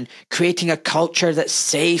non-discrimination and creating a culture that's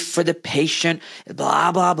safe for the patient,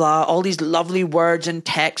 blah, blah, blah. All these lovely words and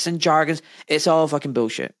texts and jargons. It's all fucking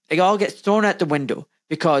bullshit. It all gets thrown out the window,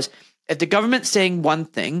 because if the government's saying one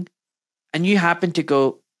thing and you happen to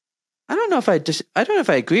go, I don't know if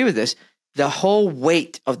I agree with this, the whole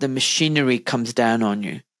weight of the machinery comes down on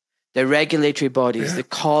you. The regulatory bodies, the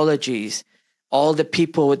colleges, all the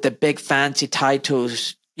people with the big fancy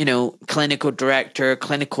titles, clinical director,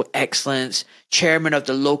 clinical excellence, chairman of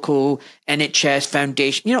the local NHS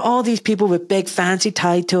foundation, all these people with big fancy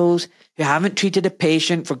titles who haven't treated a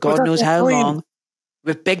patient for God knows how long,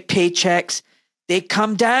 with big paychecks, they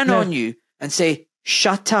come down on you and say,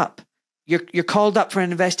 shut up. You're called up for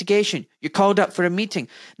an investigation. You're called up for a meeting.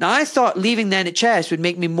 Now, I thought leaving the NHS would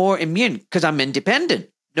make me more immune because I'm independent.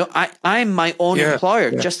 No, I'm my own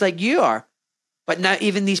employer, just like you are. But now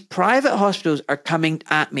even these private hospitals are coming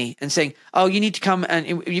at me and saying, "Oh, you need to come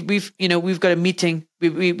and we've got a meeting.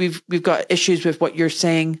 We've got issues with what you're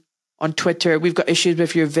saying on Twitter. We've got issues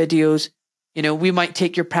with your videos. We might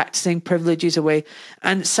take your practicing privileges away."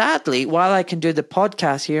 And sadly, while I can do the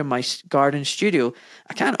podcast here in my garden studio,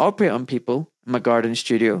 I can't operate on people in my garden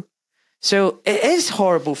studio. So it is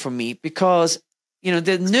horrible for me because the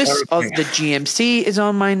noose of the GMC is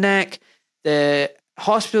on my neck. The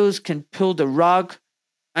hospitals can pull the rug,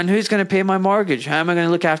 and who's going to pay my mortgage? How am I going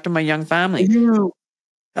to look after my young family?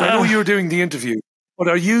 I know you're doing the interview, but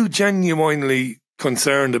are you genuinely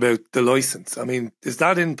concerned about the license? I mean, is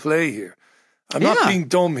that in play here? I'm not being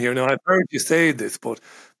dumb here. Now, I've heard you say this, but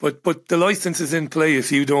the license is in play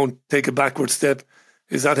if you don't take a backward step.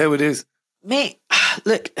 Is that how it is? Mate,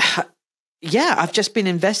 look, I've just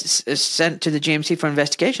been sent to the GMC for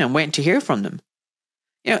investigation. I'm waiting to hear from them.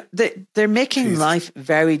 They're making life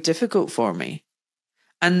very difficult for me.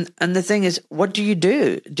 And the thing is, what do you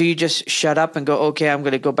do? Do you just shut up and go, okay, I'm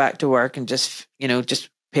going to go back to work and just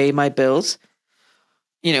pay my bills?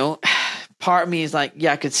 Part of me is like,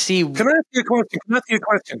 yeah, I could see. Can I ask you a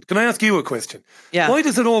question? Can I ask you a question? Yeah. Why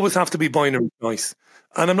does it always have to be binary choice?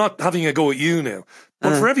 And I'm not having a go at you now.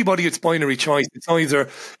 But for everybody, it's binary choice. It's either,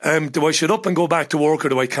 do I shut up and go back to work or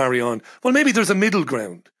do I carry on? Well, maybe there's a middle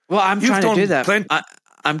ground. Well, I'm trying to do that.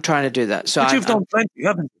 I'm trying to do that. So but you've done plenty,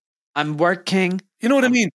 haven't you? I'm working. You know what I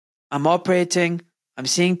mean? I'm operating. I'm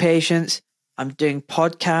seeing patients. I'm doing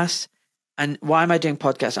podcasts. And why am I doing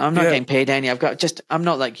podcasts? I'm not getting paid any. I'm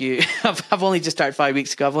not like you. I've only just started 5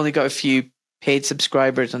 weeks ago. I've only got a few paid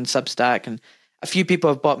subscribers on Substack, and a few people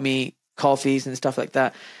have bought me coffees and stuff like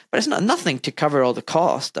that. But it's nothing to cover all the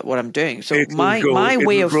cost that what I'm doing. So my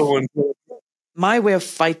way of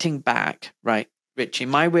fighting back, right, Richie,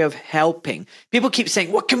 my way of helping. People keep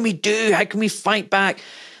saying, what can we do? How can we fight back?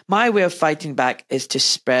 My way of fighting back is to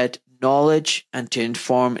spread knowledge and to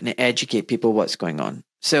inform and educate people what's going on.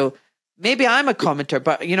 So maybe I'm a commenter,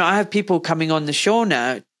 but I have people coming on the show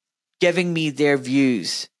now giving me their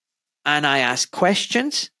views, and I ask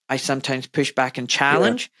questions. I sometimes push back and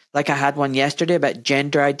challenge. Like I had one yesterday about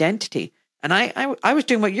gender identity. And I was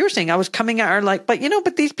doing what you're saying. I was coming at her like, but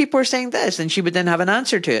these people are saying this, and she would then have an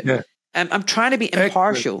answer to it. Yeah. I'm trying to be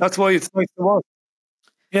impartial. That's why it's nice to watch.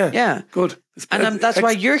 Yeah. Good. And that's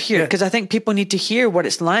why you're here, because I think people need to hear what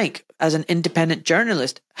it's like as an independent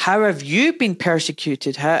journalist. How have you been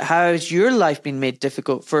persecuted? How has your life been made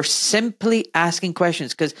difficult for simply asking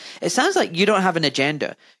questions? Because it sounds like you don't have an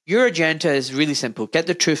agenda. Your agenda is really simple. Get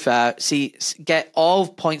the truth out. Get all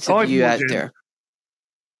points of view out there.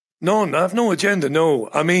 No, I have no agenda, no.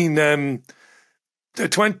 I mean,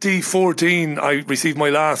 2014, I received my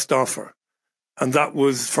last offer. And that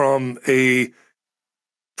was from a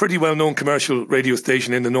pretty well-known commercial radio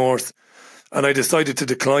station in the north, and I decided to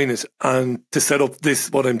decline it and to set up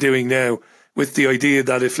what I'm doing now, with the idea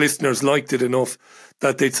that if listeners liked it enough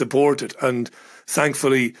that they'd support it, and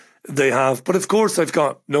thankfully they have. But of course I've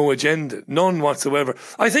got no agenda, none whatsoever.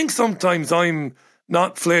 I think sometimes I'm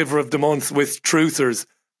not flavour of the month with truthers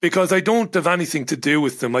because I don't have anything to do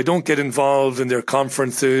with them. I don't get involved in their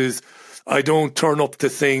conferences. I don't turn up to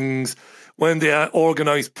things when they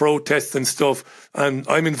organise protests and stuff, and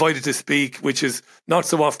I'm invited to speak, which is not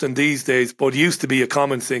so often these days, but used to be a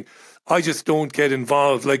common thing. I just don't get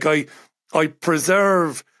involved. Like I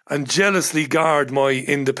preserve and jealously guard my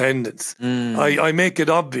independence. I make it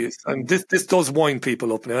obvious, and this does wind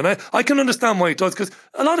people up now, and I can understand why it does, because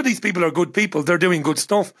a lot of these people are good people. They're doing good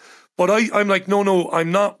stuff, but I'm like, no,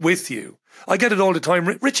 I'm not with you. I get it all the time.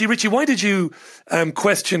 Richie, why did you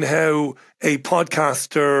question how a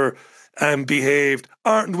podcaster behaved?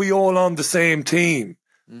 Aren't we all on the same team?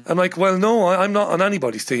 I'm like, well, no, I'm not on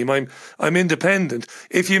anybody's team. I'm independent.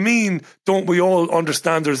 If you mean, don't we all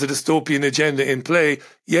understand there's a dystopian agenda in play?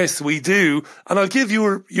 Yes, we do. And I'll give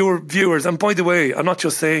your viewers, and by the way, I'm not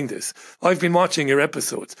just saying this, I've been watching your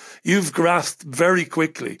episodes. You've grasped very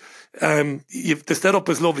quickly. The setup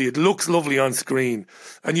is lovely. It looks lovely on screen,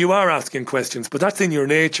 and you are asking questions, but that's in your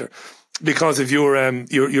nature, because of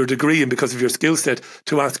your degree and because of your skill set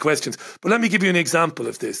to ask questions. But let me give you an example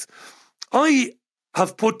of this. I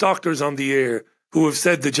have put doctors on the air who have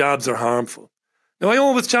said the jabs are harmful. Now, I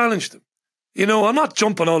always challenge them. I'm not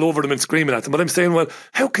jumping all over them and screaming at them, but I'm saying, well,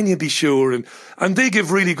 how can you be sure? And they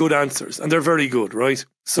give really good answers, and they're very good, right?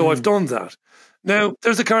 So I've done that. Now,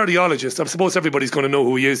 there's a cardiologist. I suppose everybody's going to know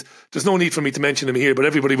who he is. There's no need for me to mention him here, but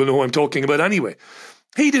everybody will know who I'm talking about anyway.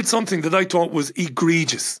 He did something that I thought was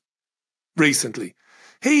egregious recently.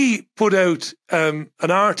 He put out an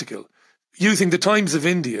article using the Times of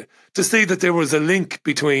India to say that there was a link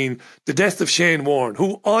between the death of Shane Warne,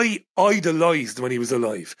 who I idolised when he was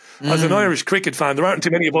alive. As an Irish cricket fan, there aren't too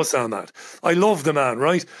many of us on that. I love the man,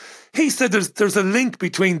 right? He said there's a link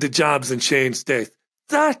between the jabs and Shane's death.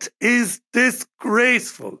 That is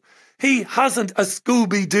disgraceful. He hasn't a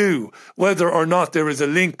Scooby-Doo whether or not there is a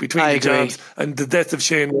link between the jabs and the death of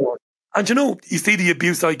Shane Warne. And you see the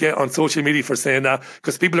abuse I get on social media for saying that,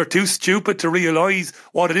 because people are too stupid to realise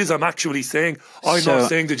what it is I'm actually saying. I'm not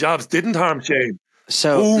saying the jabs didn't harm Shane.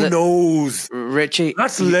 So who knows, Richie?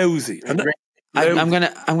 That's lousy. I'm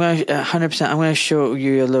gonna 100%. I'm gonna show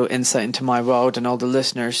you a little insight into my world and all the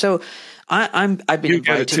listeners. So I've been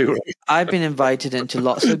invited. Too, right? I've been invited into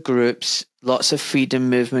lots of groups, lots of freedom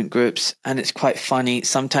movement groups, and it's quite funny.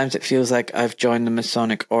 Sometimes it feels like I've joined the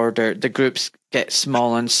Masonic Order. The groups get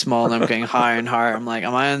smaller and smaller. I'm getting higher and higher. I'm like,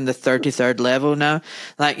 am I on the 33rd level now?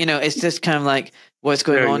 Like, it's just kind of like, what's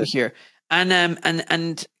going on here?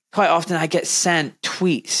 And quite often I get sent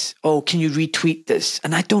tweets. Oh, can you retweet this?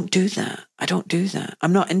 And I don't do that.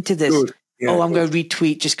 I'm not into this. Good. Yeah, I'm going to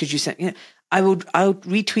retweet just because you sent. You know, I'll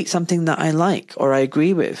retweet something that I like or I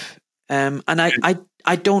agree with. And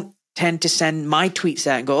I don't tend to send my tweets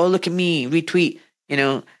out and go, oh, look at me, retweet. You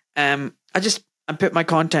know, I put my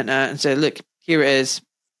content out and say, look, here it is.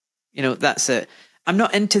 You know, that's it. I'm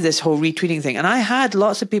not into this whole retweeting thing. And I had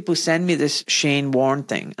lots of people send me this Shane Warne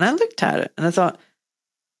thing. And I looked at it and I thought,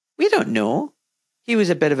 we don't know. He was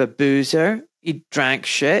a bit of a boozer. He drank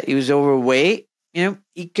shit. He was overweight. You know,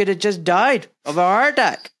 he could have just died of a heart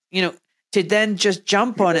attack. You know, to then just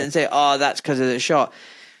jump on it and say, oh, that's because of the shot.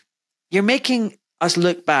 You're making us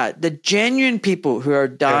look bad. The genuine people who are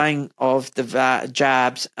dying of the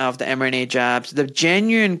jabs, of the mRNA jabs, the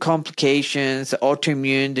genuine complications, the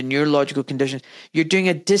autoimmune, the neurological conditions, you're doing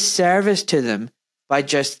a disservice to them by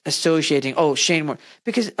just associating, oh, Shane Warne.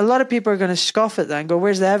 Because a lot of people are going to scoff at that and go,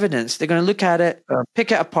 where's the evidence? They're going to look at it,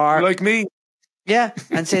 pick it apart. Like me. Yeah,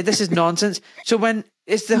 and say, this is nonsense. So when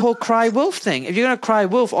it's the whole cry wolf thing, if you're going to cry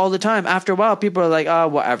wolf all the time, after a while, people are like, oh,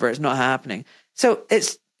 whatever, it's not happening. So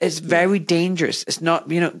it's very dangerous. It's not,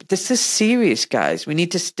 you know, this is serious, guys. We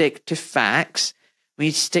need to stick to facts. We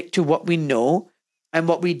need to stick to what we know, and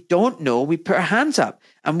what we don't know, we put our hands up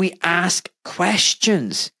and we ask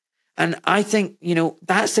questions. And I think, you know,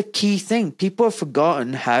 that's the key thing. People have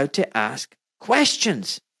forgotten how to ask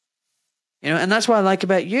questions. You know, and that's what I like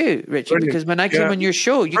about you, Richie, Brilliant. Because when I come on your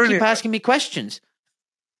show, you keep asking me questions.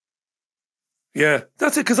 Yeah,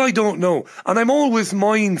 that's it, because I don't know. And I'm always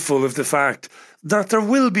mindful of the fact that there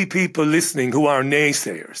will be people listening who are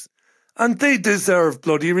naysayers. And they deserve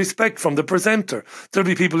bloody respect from the presenter. There'll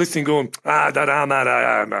be people listening going, I'm not having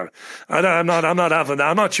that.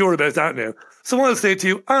 I'm not sure about that now. So I'll say to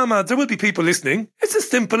you, Ahmad, there will be people listening. It's as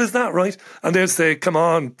simple as that, right? And they'll say, come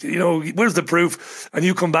on, you know, where's the proof? And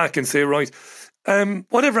you come back and say, right,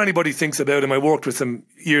 whatever anybody thinks about him, I worked with him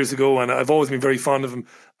years ago and I've always been very fond of him.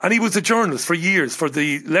 And he was a journalist for years for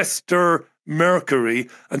the Leicester Mercury,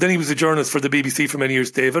 and then he was a journalist for the BBC for many years,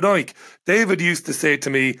 David Icke. David used to say to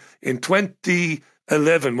me in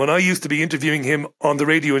 2011, when I used to be interviewing him on the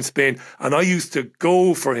radio in Spain, and I used to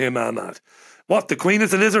go for him, Ahmad. What, the Queen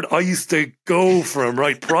is a lizard? I used to go for him,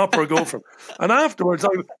 right? Proper go for him. And afterwards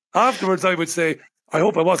I would say, I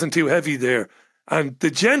hope I wasn't too heavy there. And the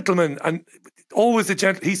gentleman, and always the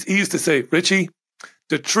gentleman, he used to say, Richie,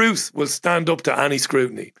 the truth will stand up to any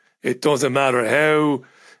scrutiny. It doesn't matter how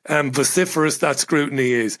vociferous that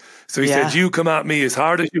scrutiny is. So he said, you come at me as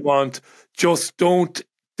hard as you want, just don't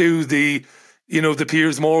do the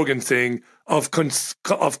Piers Morgan thing of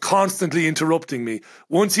constantly interrupting me.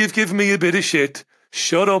 Once you've given me a bit of shit,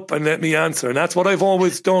 shut up and let me answer. And that's what I've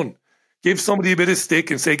always done. Give somebody a bit of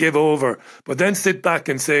stick and say, give over. But then sit back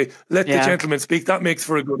and say, let the gentleman speak. That makes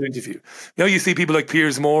for a good interview. Now you see people like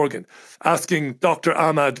Piers Morgan asking Dr.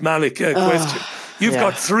 Ahmad Malik a question. You've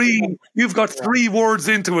got three words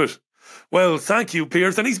into it. Well, thank you,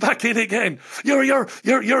 Piers. And he's back in again. You're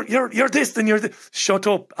this and you're this. Shut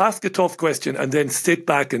up. Ask a tough question and then sit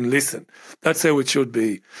back and listen. That's how it should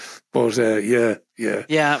be. But yeah.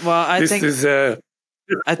 Well,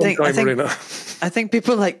 I think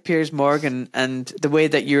people like Piers Morgan and the way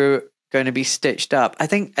that you're going to be stitched up, I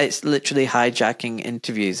think it's literally hijacking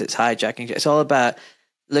interviews. It's hijacking. It's all about,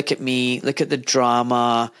 look at me, look at the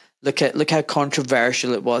drama, look how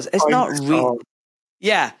controversial it was. It's not real.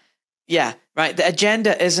 Yeah, right. The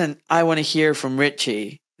agenda isn't, I want to hear from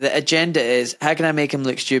Richie. The agenda is, how can I make him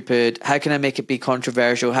look stupid? How can I make it be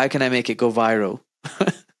controversial? How can I make it go viral?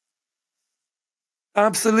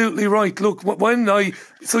 Absolutely right. Look,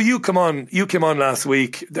 you came on last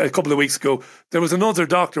week, a couple of weeks ago. There was another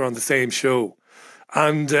doctor on the same show,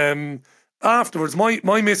 and afterwards, my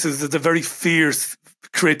missus is a very fierce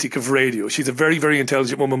critic of radio. She's a very, very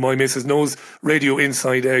intelligent woman. My missus knows radio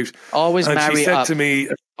inside out. Always and marry she said up. to me,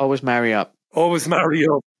 "Always marry up." Always marry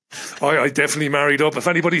up. I definitely married up. If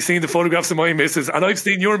anybody's seen the photographs of my missus, and I've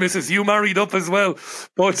seen your missus, you married up as well.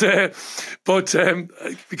 But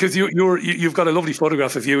because you've got a lovely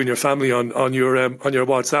photograph of you and your family on your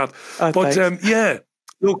WhatsApp. Oh, but thanks.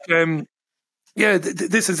 look,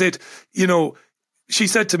 this is it. You know, she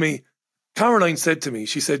said to me, Caroline said to me,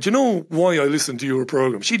 she said, you know why I listen to your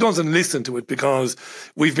program? She doesn't listen to it because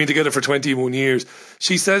we've been together for 21 years.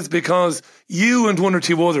 She says because you and one or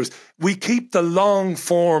two others, we keep the long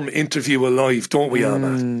form interview alive, don't we,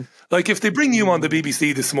 Ahmad? Like if they bring you on the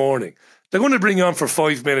BBC this morning, they're going to bring you on for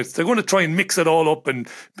 5 minutes. They're going to try and mix it all up and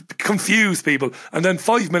confuse people. And then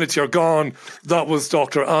 5 minutes, you're gone. That was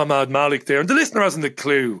Dr. Ahmad Malik there. And the listener hasn't a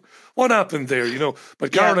clue what happened there, you know?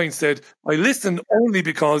 But Caroline said, I listen only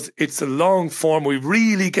because it's a long form. We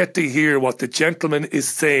really get to hear what the gentleman is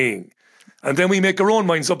saying. And then we make our own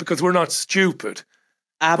minds up because we're not stupid.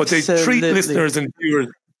 Absolutely. But they treat listeners and viewers,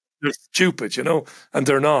 they're stupid, you know, and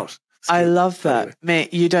they're not. I love that. Anyway.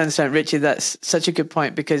 Mate, you don't understand, Richie. That's such a good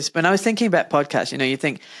point, because when I was thinking about podcasts, you know, you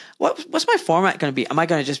think, what's my format going to be? Am I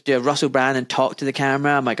going to just do a Russell Brand and talk to the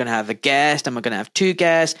camera? Am I going to have a guest? Am I going to have two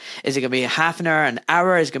guests? Is it going to be half an hour, an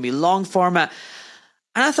hour? Is it going to be long format?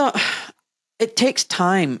 And I thought, it takes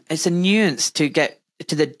time. It's a nuance to get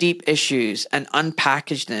to the deep issues and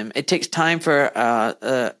unpackage them. It takes time for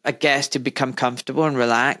a guest to become comfortable and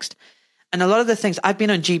relaxed. And a lot of the things, I've been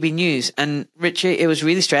on GB News, and Richie, it was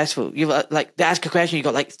really stressful. You like, they ask a question, you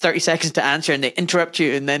got like 30 seconds to answer, and they interrupt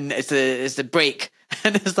you, and then it's the break.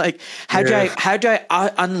 And it's like, how do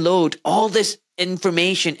I unload all this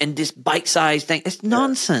information in this bite-sized thing? It's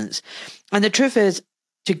nonsense. And the truth is,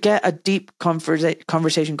 to get a deep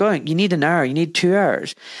conversation going, you need an hour, you need 2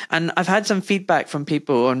 hours. And I've had some feedback from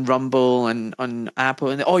people on Rumble and on Apple,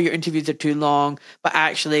 and your interviews are too long. But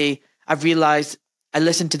actually, I've realized I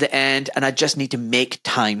listened to the end, and I just need to make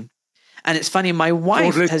time. And it's funny, my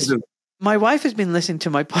wife has been listening to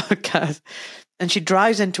my podcast, and she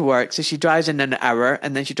drives into work. So she drives in an hour,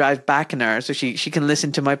 and then she drives back an hour so she can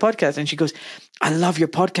listen to my podcast. And she goes, I love your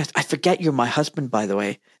podcast. I forget you're my husband, by the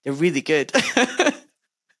way. They're really good.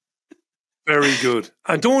 Very good.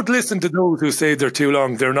 And don't listen to those who say they're too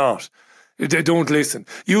long. They're not. They don't listen.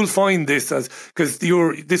 You'll find this because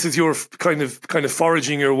this is your kind of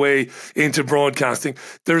foraging your way into broadcasting.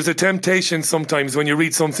 There's a temptation sometimes when you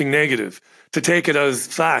read something negative to take it as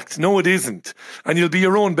fact. No, it isn't. And you'll be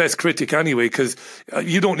your own best critic anyway, because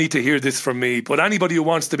you don't need to hear this from me. But anybody who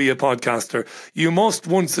wants to be a podcaster, you must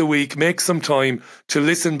once a week make some time to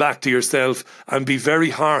listen back to yourself and be very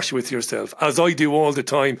harsh with yourself, as I do all the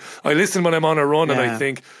time. I listen when I'm on a run and I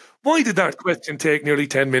think, why did that question take nearly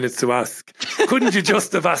 10 minutes to ask? Couldn't you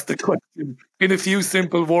just have asked the question in a few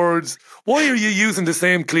simple words? Why are you using the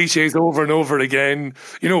same cliches over and over again?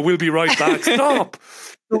 You know, we'll be right back. Stop.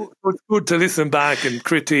 So it's good to listen back and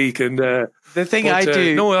critique. And the thing I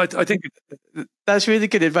do. No, I think that's really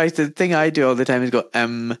good advice. The thing I do all the time is go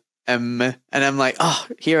and I'm like, oh,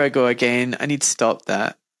 here I go again. I need to stop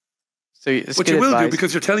that. So it's but good you will advice. do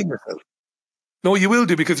because you're telling yourself. No, you will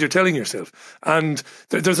do because you're telling yourself. And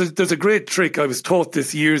there's a great trick. I was taught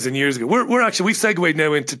this years and years ago. We've segued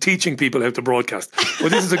now into teaching people how to broadcast. Well,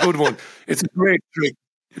 this is a good one. It's a great trick.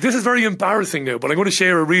 This is very embarrassing now, but I'm going to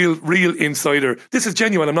share a real insider. This is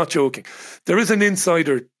genuine. I'm not joking. There is an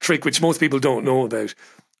insider trick which most people don't know about.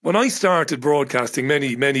 When I started broadcasting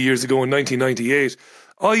many, many years ago in 1998,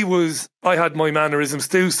 I had my mannerisms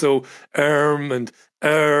too. So, and you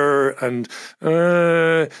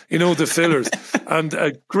know, the fillers. And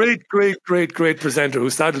a great presenter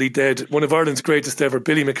who's sadly dead, one of Ireland's greatest ever,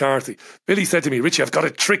 Billy McCarthy. Billy said to me, Richie, I've got a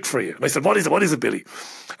trick for you. And I said, what is it, Billy?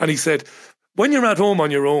 And he said, when you're at home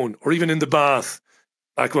on your own, or even in the bath,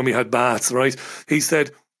 back when we had baths, right? He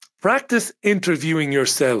said, practice interviewing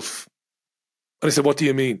yourself. And I said, what do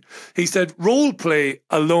you mean? He said, role play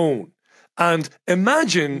alone. And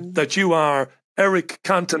imagine that you are Eric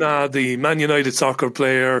Cantona, the Man United soccer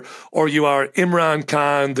player, or you are Imran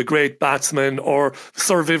Khan, the great batsman, or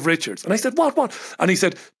Sir Viv Richards. And I said, what? And he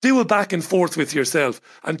said, do a back and forth with yourself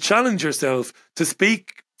and challenge yourself to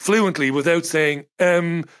speak fluently without saying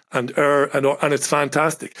and and it's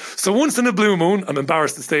fantastic. So once in a blue moon, I'm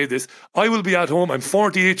embarrassed to say this, I will be at home, I'm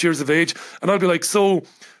 48 years of age, and I'll be like, so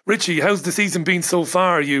Richie, how's the season been so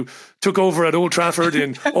far? You took over at Old Trafford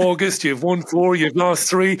in August, you've won 4, you've lost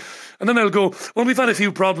 3. And then I'll go, well, we've had a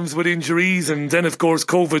few problems with injuries, and then, of course,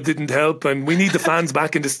 COVID didn't help, and we need the fans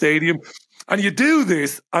back in the stadium. And you do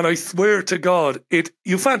this, and I swear to God,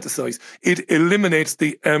 you fantasize. It eliminates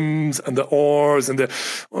the M's and the R's and the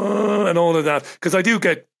and all of that. Because I do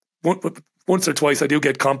get, once or twice, I do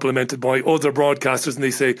get complimented by other broadcasters, and they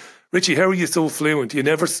say, Richie, how are you so fluent? You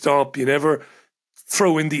never stop, you never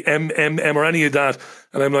throw in the M or any of that.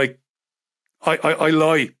 And I'm like, I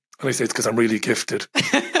lie. And I say, it's because I'm really gifted.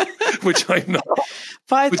 Which I know.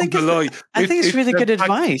 But I think it's really good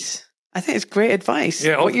advice. I think it's great advice.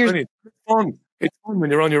 Yeah, it's fun. It's fun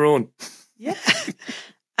when you're on your own. Yeah.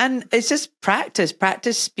 And it's just practice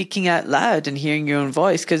speaking out loud and hearing your own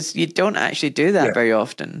voice, because you don't actually do that very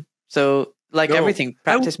often. So everything,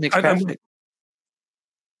 practice makes perfect.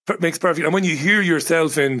 Makes perfect. And when you hear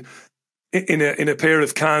yourself in a pair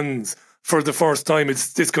of cans for the first time,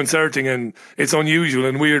 it's disconcerting and it's unusual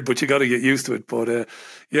and weird, but you got to get used to it. But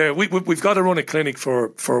we've got to run a clinic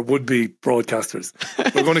for would-be broadcasters.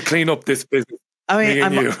 We're going to clean up this business. I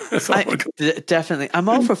mean, you. Definitely. I'm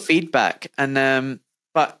all for feedback, and I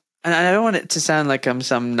don't want it to sound like I'm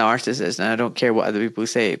some narcissist, and I don't care what other people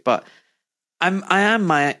say, but I am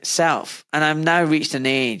myself, and I've now reached an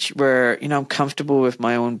age where I'm comfortable with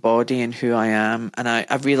my own body and who I am, and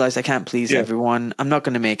I've realized I can't please everyone. I'm not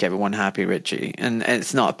going to make everyone happy, Richie, and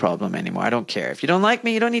it's not a problem anymore. I don't care if you don't like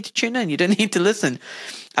me. You don't need to tune in. You don't need to listen.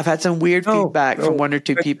 I've had some weird feedback from one or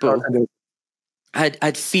two people. I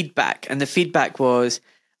had feedback, and the feedback was,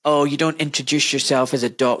 "Oh, you don't introduce yourself as a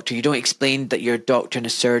doctor. You don't explain that you're a doctor and a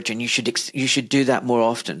surgeon. You should do that more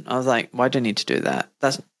often." I was like, "Why do I need to do that?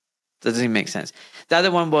 That doesn't even make sense." The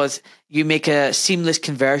other one was, "You make a seamless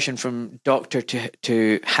conversion from doctor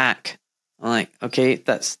to hack." I'm like, "Okay,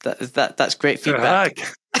 that's great feedback."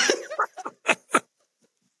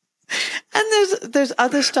 And there's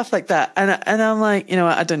other stuff like that, and I'm like,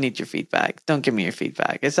 I don't need your feedback. Don't give me your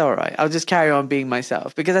feedback. It's all right. I'll just carry on being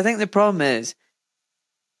myself, because I think the problem is,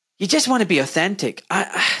 you just want to be authentic.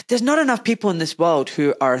 There's not enough people in this world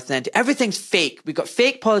who are authentic. Everything's fake. We've got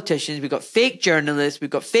fake politicians. We've got fake journalists. We've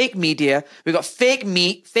got fake media. We've got fake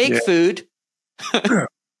meat, fake food.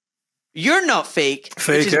 You're not fake,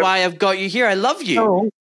 which is why I've got you here. I love you. No.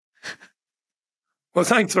 Well,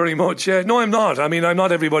 thanks very much. No, I'm not. I mean, I'm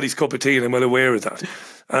not everybody's cup of tea, and I'm well aware of that.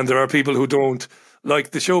 And there are people who don't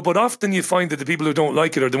like the show, but often you find that the people who don't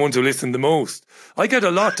like it are the ones who listen the most. I get a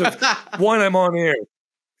lot of, while I'm on air,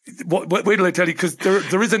 wait till I tell you, because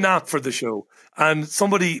there is an app for the show, and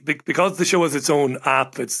somebody, because the show has its own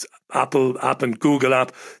app, it's Apple app and Google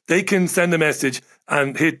app, they can send a message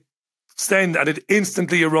and hit send, and it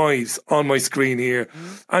instantly arrives on my screen here.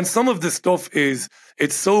 And some of the stuff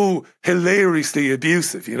it's so hilariously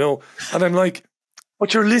abusive, and I'm like,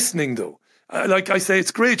 but you're listening though. Like I say,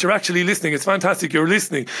 it's great, you're actually listening, it's fantastic, you're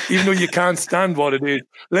listening, even though you can't stand what it is.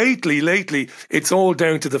 Lately, it's all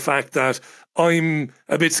down to the fact that I'm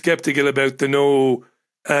a bit skeptical about the no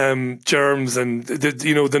germs and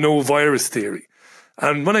the no virus theory.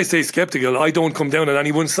 And when I say skeptical, I don't come down on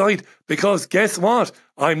any one side, because guess what?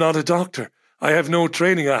 I'm not a doctor. I have no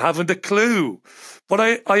training. I haven't a clue.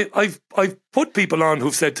 But I've put people on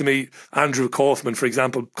who've said to me, Andrew Kaufman, for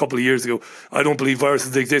example, a couple of years ago, "I don't believe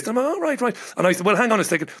viruses exist." I'm like, "Oh, right. And I said, "Well, hang on a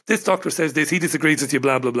second. This doctor says this. He disagrees with you,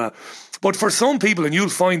 blah, blah, blah." But for some people, and you'll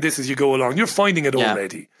find this as you go along, you're finding it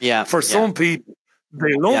already. Yeah. For some people,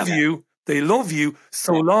 they love you. They love you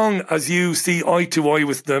so long as you see eye to eye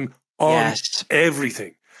with them on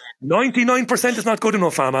everything. 99% is not good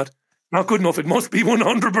enough, Ahmad. Not good enough. It must be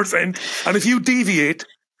 100%. And if you deviate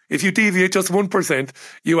just 1%,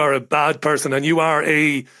 you are a bad person, and you are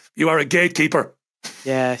a gatekeeper.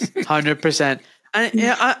 Yes, 100%. And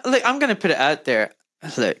I'm going to put it out there.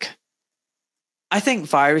 Look, I think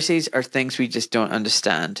viruses are things we just don't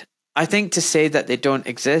understand. I think to say that they don't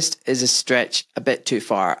exist is a stretch a bit too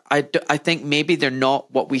far. I think maybe they're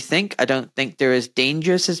not what we think. I don't think they're as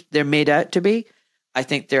dangerous as they're made out to be. I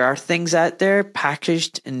think there are things out there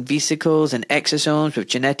packaged in vesicles and exosomes with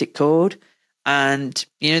genetic code, and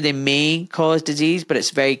they may cause disease, but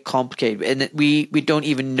it's very complicated, and we don't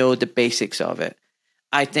even know the basics of it.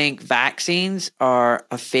 I think vaccines are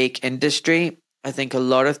a fake industry. I think a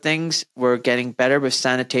lot of things we're getting better with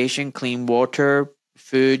sanitation, clean water,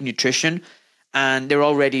 food, nutrition, and they're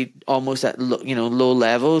already almost at low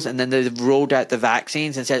levels, and then they've rolled out the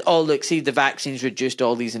vaccines and said, "Oh, look, see, the vaccines reduced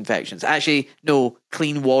all these infections." Actually, no,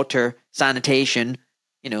 clean water, sanitation,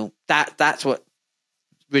 that's what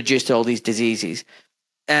reduced all these diseases.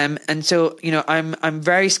 And so, I'm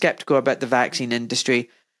very skeptical about the vaccine industry,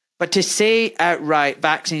 but to say outright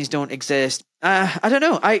vaccines don't exist, I don't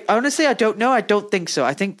know. I honestly don't know. I don't think so.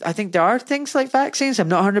 I think there are things like vaccines. I'm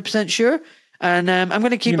not 100% sure, and I'm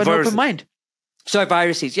going to keep an open mind. Sorry,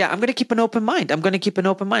 viruses. Yeah, I'm going to keep an open mind.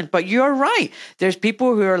 But you're right. There's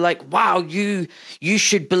people who are like, "Wow, you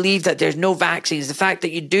should believe that there's no vaccines. The fact that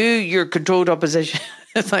you do, you're controlled opposition."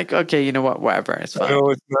 It's like, okay, you know what? Whatever. It's fine. No,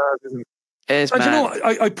 it's mad, isn't it? It's mad.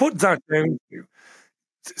 I put that down to you.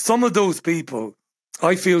 Some of those people,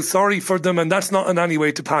 I feel sorry for them, and that's not in any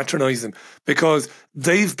way to patronise them, because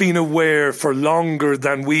they've been aware for longer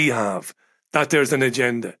than we have that there's an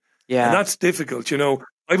agenda. Yeah. And that's difficult,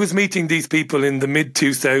 I was meeting these people in the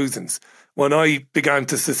mid-2000s when I began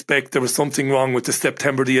to suspect there was something wrong with the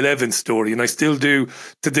September the 11th story, and I still do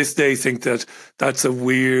to this day think that that's a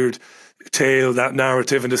weird tale, that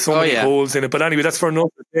narrative, and there's so many holes in it. But anyway, that's for another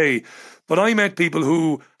day. But I met people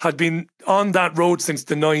who had been on that road since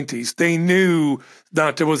the 90s. They knew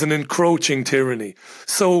that there was an encroaching tyranny.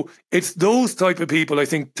 So it's those type of people, I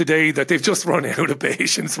think, today that they've just run out of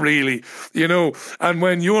patience, really, And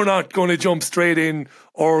when you're not going to jump straight in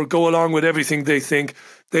or go along with everything they think,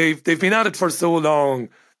 they've been at it for so long,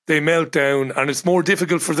 they melt down, and it's more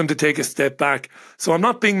difficult for them to take a step back. So I'm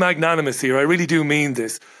not being magnanimous here. I really do mean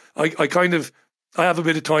this. I have a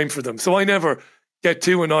bit of time for them. So I never get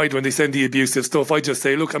too annoyed when they send the abusive stuff. I just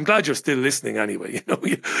say, look, I'm glad you're still listening anyway. You know,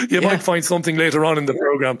 you might find something later on in the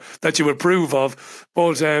program that you approve of.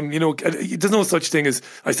 But, you know, there's no such thing as,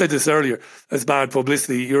 I said this earlier, as bad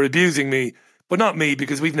publicity. You're abusing me, but not me,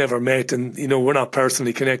 because we've never met and, you know, we're not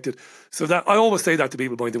personally connected. So that I always say that to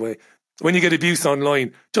people, by the way. When you get abuse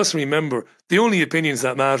online, just remember, the only opinions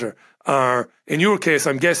that matter are, in your case,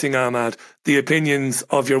 I'm guessing, Ahmad, the opinions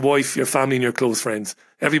of your wife, your family and your close friends.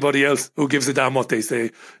 Everybody else, who gives a damn what they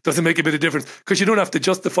say, doesn't make a bit of difference, because you don't have to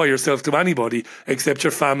justify yourself to anybody except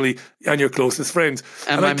your family and your closest friends.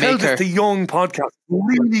 And I tell this to young podcasters who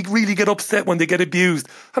really get upset when they get abused.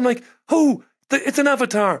 I'm like, who? It's an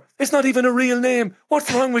avatar. It's not even a real name. What's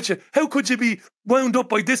wrong with you? How could you be wound up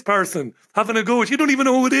by this person having a go at you? You don't even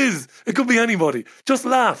know who it is. It could be anybody. Just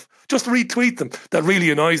laugh. Just retweet them. That really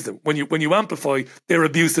annoys them. When you amplify their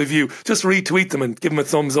abuse of you, just retweet them and give them a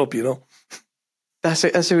thumbs up, you know. That's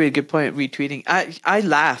a really good point, retweeting. I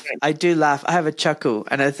laugh. I do laugh. I have a chuckle,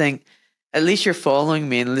 and I think, at least you're following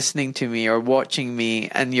me and listening to me or watching me,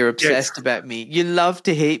 and you're obsessed about me. You love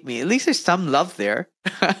to hate me. At least there's some love there.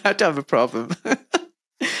 I don't have a problem.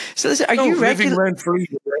 So listen, are you regulated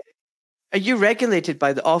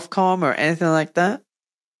by the Ofcom or anything like that?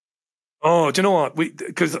 Oh, do you know what?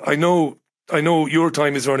 Because I know your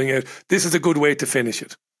time is running out. This is a good way to finish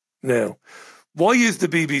it. Now, why is the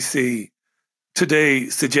BBC today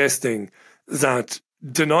suggesting that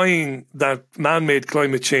denying that man-made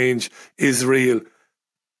climate change is real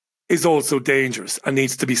is also dangerous and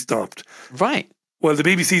needs to be stopped? Right. Well, the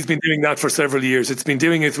BBC's been doing that for several years. It's been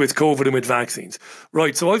doing it with COVID and with vaccines.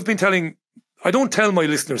 Right. So I don't tell my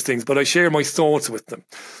listeners things, but I share my thoughts with them.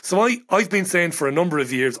 So I've been saying for a number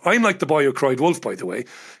of years, I'm like the boy who cried wolf, by the way,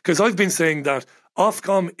 because I've been saying that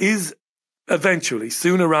Ofcom is eventually,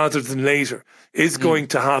 sooner rather than later, is going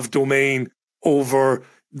to have domain over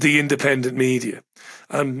the independent media.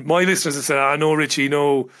 And my listeners have said, no, Richie,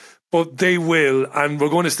 no, but they will. And we're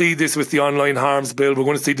going to see this with the online harms bill. We're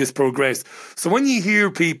going to see this progress. So when you hear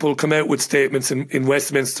people come out with statements in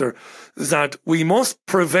Westminster that we must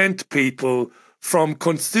prevent people from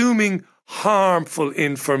consuming harmful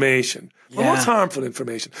information. Well, what's harmful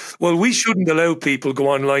information? Well, we shouldn't allow people go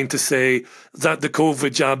online to say that the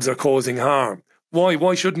COVID jabs are causing harm. Why?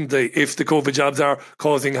 Why shouldn't they, if the COVID jabs are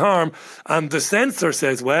causing harm? And the censor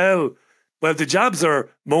says, well, the jabs are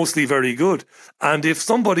mostly very good. And if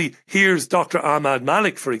somebody hears Dr. Ahmad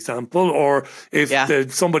Malik, for example, or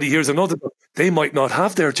if somebody hears another, they might not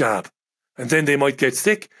have their jab. And then they might get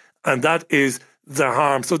sick. And that is the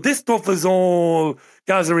harm. So this stuff is all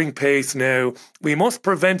gathering pace now. We must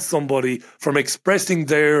prevent somebody from expressing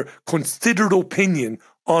their considered opinion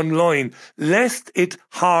online, lest it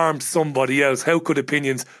harms somebody else. How could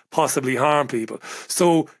opinions possibly harm people?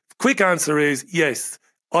 So quick answer is yes.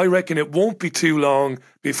 I reckon it won't be too long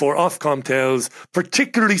before Ofcom tells,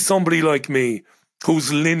 particularly somebody like me,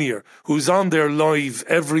 who's linear, who's on there live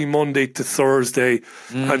every Monday to Thursday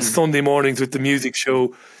and Sunday mornings with the music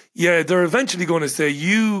show. Yeah, they're eventually going to say,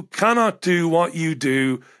 you cannot do what you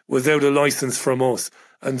do without a license from us.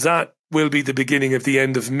 And that will be the beginning of the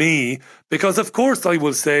end of me, because of course I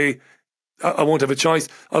will say, I won't have a choice.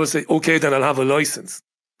 I will say, okay, then I'll have a license.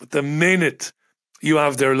 But the minute you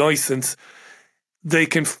have their license, they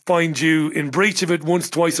can find you in breach of it once,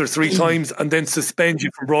 twice or three times and then suspend you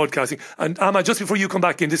from broadcasting. And Amma, just before you come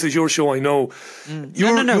back in, this is your show, I know.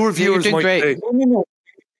 Your viewers might say,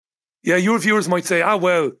 yeah, your viewers might say,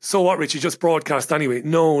 well, so what, Richie, just broadcast anyway.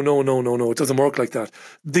 No, it doesn't work like that.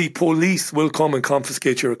 The police will come and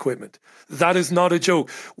confiscate your equipment. That is not a joke.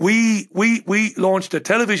 We launched a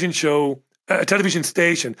television show, a television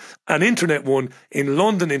station, an internet one in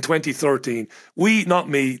London in 2013. Not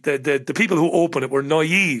me, the people who opened it were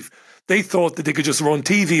naive. They thought that they could just run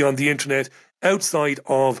TV on the internet outside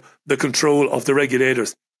of the control of the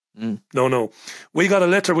regulators. No. We got a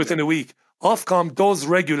letter within a week. Ofcom does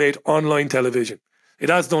regulate online television. It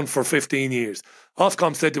has done for 15 years.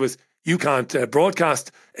 Ofcom said to us, you can't broadcast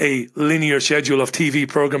a linear schedule of TV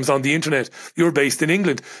programs on the internet. You're based in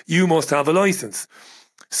England. You must have a license.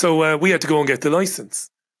 So we had to go and get the license.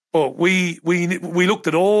 But we looked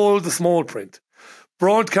at all the small print.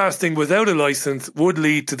 Broadcasting without a license would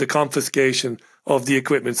lead to the confiscation of the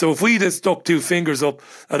equipment. So if we'd have stuck two fingers up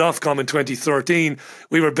at Ofcom in 2013,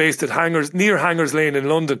 we were based at near Hangers Lane in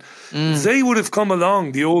London. They would have come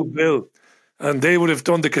along, the old bill, and they would have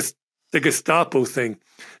done the Gestapo thing.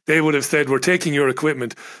 They would have said, we're taking your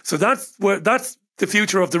equipment. So that's the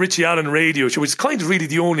future of the Richie Allen radio show, which is kind of really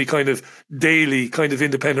the only kind of daily kind of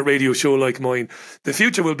independent radio show like mine, the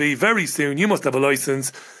future will be very soon. You must have a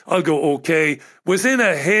license. I'll go, okay. Within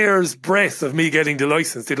a hair's breadth of me getting the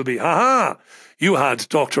license, it'll be, you had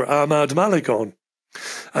Dr. Ahmad Malik on.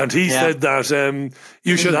 And he said that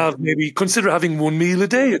you should have maybe consider having one meal a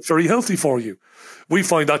day. It's very healthy for you. We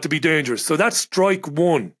find that to be dangerous. So that's strike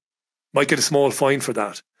one. Might get a small fine for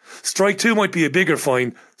that. Strike two might be a bigger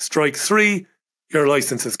fine. Strike three, your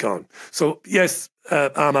license is gone. So yes,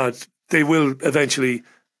 Ahmad, they will eventually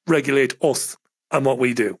regulate us and what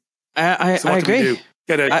we do. I agree.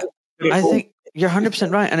 I think you're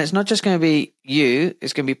 100% right. And it's not just going to be you.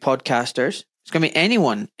 It's going to be podcasters. It's going to be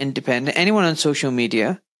anyone independent, anyone on social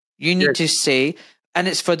media. You need to say, and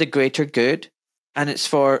it's for the greater good, and it's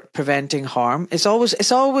for preventing harm. It's always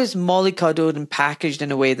mollycoddled and packaged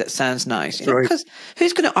in a way that sounds nice. Because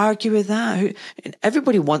who's going to argue with that?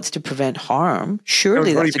 Everybody wants to prevent harm.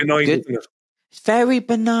 Surely that's benign, good. isn't it? It's very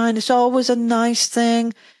benign. It's always a nice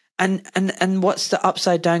thing. And what's the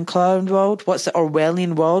upside down cloud world? What's the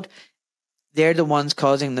Orwellian world? They're the ones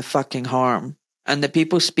causing the fucking harm. And the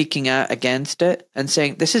people speaking out against it and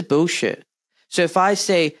saying, this is bullshit. So if I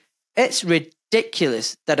say, it's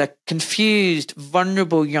ridiculous that a confused,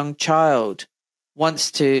 vulnerable young child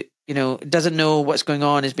wants to, doesn't know what's going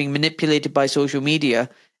on, is being manipulated by social media,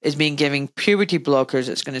 is being given puberty blockers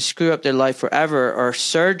that's going to screw up their life forever, or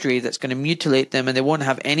surgery that's going to mutilate them, and they won't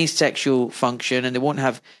have any sexual function, and they won't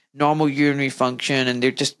have normal urinary function, and they're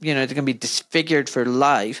just, they're going to be disfigured for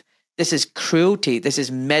life. This is cruelty. This is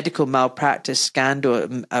medical malpractice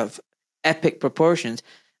scandal of epic proportions.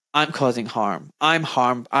 I'm causing harm. I'm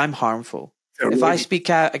harmful. If I speak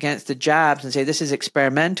out against the jabs and say this is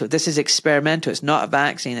experimental, it's not a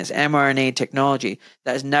vaccine, it's mRNA technology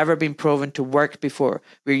that has never been proven to work before.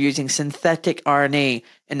 We're using synthetic RNA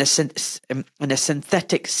in a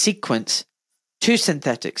synthetic sequence, two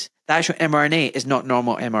synthetics. The actual mRNA is not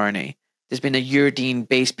normal mRNA. There's been a uridine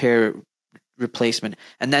base pair replacement,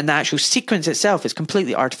 and then the actual sequence itself is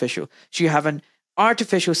completely artificial. So you have an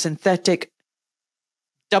artificial synthetic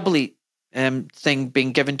doubly thing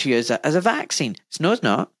being given to you as a vaccine. No, it's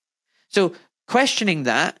not. So questioning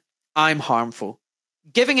that, I'm harmful.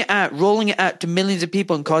 Giving it out, rolling it out to millions of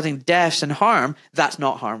people and causing deaths and harm, that's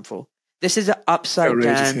not harmful. This is an upside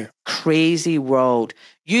down, crazy world.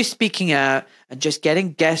 You speaking out and just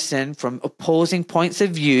getting guests in from opposing points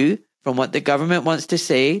of view from what the government wants to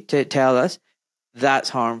say, to tell us, that's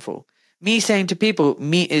harmful. Me saying to people,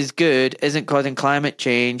 meat is good, isn't causing climate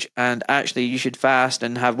change, and actually you should fast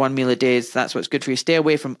and have one meal a day, that's what's good for you. Stay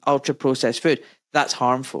away from ultra-processed food. That's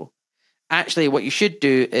harmful. Actually, what you should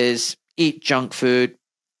do is eat junk food,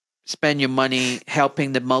 spend your money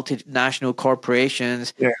helping the multinational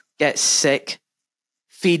corporations, get sick,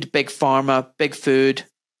 feed big pharma, big food.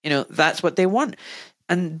 That's what they want.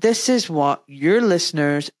 And this is what your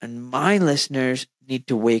listeners and my listeners need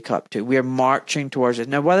to wake up to. We are marching towards it.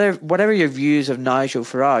 Now, whatever your views of Nigel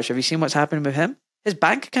Farage, have you seen what's happening with him? His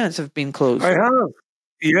bank accounts have been closed. I have.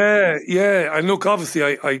 Yeah. And look,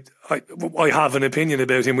 obviously, I have an opinion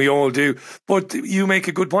about him. We all do. But you make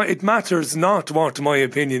a good point. It matters not what my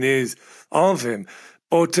opinion is of him.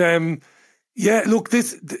 But look,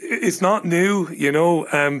 it's not new.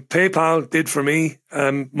 PayPal did for me.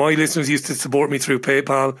 My listeners used to support me through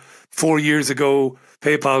PayPal. 4 years ago,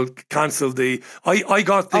 PayPal cancelled I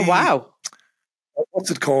got the... Oh, wow. What's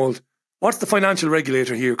it called? What's the financial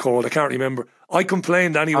regulator here called? I can't remember. I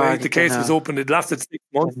complained anyway. The case was opened. It lasted 6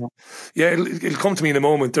 months. Yeah, it'll come to me in a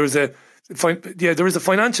moment. There is a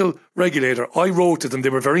financial regulator. I wrote to them. They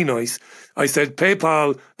were very nice. I said,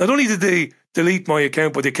 PayPal, not only did they delete my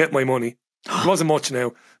account, but they kept my money. It wasn't much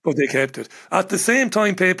now, but they kept it. At the same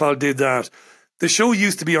time PayPal did that, the show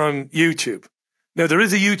used to be on YouTube. Now, there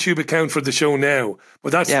is a YouTube account for the show now,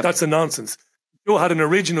 but that's a nonsense. The show had an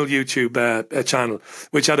original YouTube channel,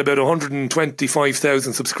 which had about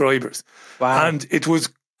 125,000 subscribers. Wow. And it was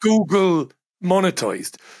Google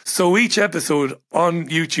monetized. So each episode on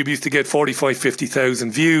YouTube used to get 45,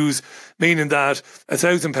 50,000 views, meaning that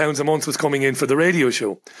 £1,000 a month was coming in for the radio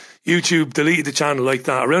show. YouTube deleted the channel like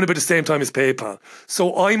that around about the same time as PayPal.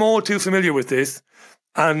 So I'm all too familiar with this.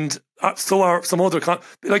 And so are some other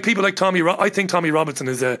people like Tommy. I think Tommy Robinson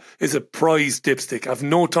is a prize dipstick. I have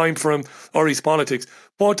no time for him or his politics,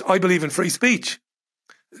 but I believe in free speech.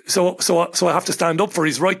 So I have to stand up for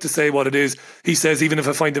his right to say what it is he says, even if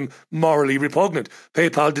I find him morally repugnant.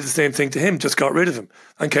 PayPal did the same thing to him, just got rid of him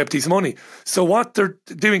and kept his money. So what they're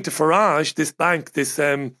doing to Farage, this bank,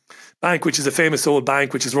 bank which is a famous old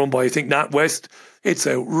bank which is run by I think NatWest, it's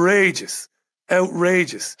outrageous.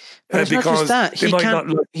 outrageous. But it's not just that. they might not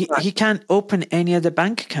look He can't open any other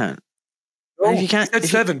bank account. No, he said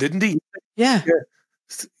 7, didn't he? Yeah.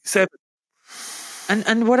 7.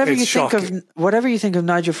 And whatever you think of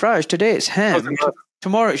Nigel Farage, today it's him.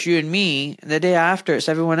 Tomorrow it's you and me, and the day after it's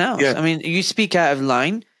everyone else. Yeah. I mean, you speak out of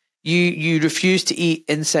line. You refuse to eat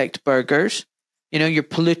insect burgers. You're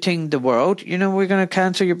polluting the world. We're going to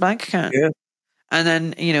cancel your bank account. Yeah. And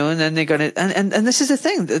then, and then they're going to, and this is the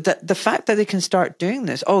thing, the fact that they can start doing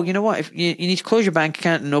this. Oh, you know what? If you need to close your bank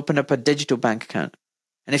account and open up a digital bank account.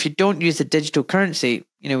 And if you don't use the digital currency,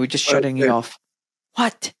 we're just shutting you off.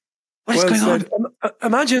 What? What is going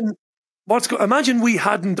on? Imagine we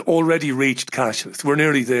hadn't already reached cashless. We're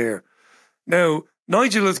nearly there. Now,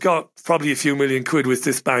 Nigel has got probably a few million quid with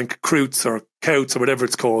this bank, Croots or Couts or whatever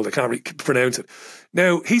it's called. I can't really pronounce it.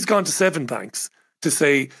 Now, he's gone to 7 banks to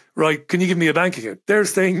say, right, can you give me a bank account? They're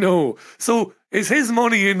saying no. So is his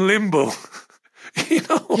money in limbo?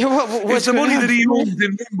 What's the money that he owns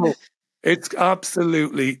in limbo? It's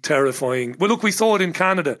absolutely terrifying. Well, look, we saw it in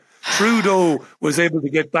Canada. Trudeau was able to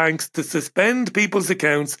get banks to suspend people's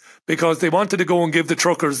accounts because they wanted to go and give the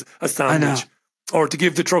truckers a sandwich or to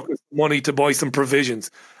give the truckers money to buy some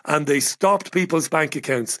provisions. And they stopped people's bank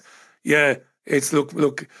accounts. Yeah, it's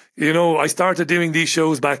look, I started doing these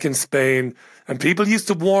shows back in Spain and people used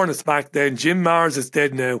to warn us back then. Jim Marrs is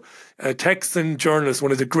dead now. A Texan journalist,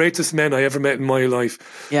 one of the greatest men I ever met in my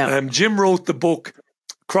life. Yeah. Jim wrote the book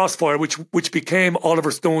Crossfire, which became Oliver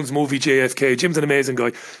Stone's movie JFK. Jim's an amazing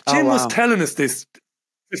guy. Jim was telling us this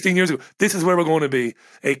 15 years ago. This is where we're going to be.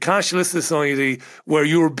 A cashless society where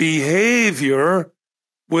your behaviour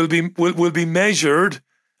will be measured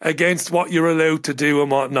against what you're allowed to do and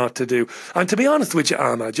what not to do. And to be honest with you,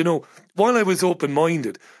 Ahmad, while I was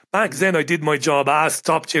open-minded, back then I did my job.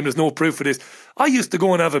 Stop, Jim, there's no proof of this. I used to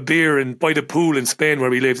go and have a beer by the pool in Spain where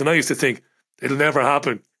we lived, and I used to think, it'll never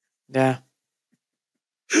happen. Yeah.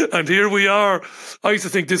 And here we are. I used to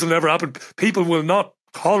think this will never happen. People will not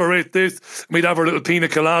tolerate this. We'd have our little pina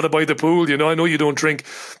colada by the pool. I know you don't drink.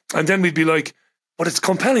 And then we'd be like, but it's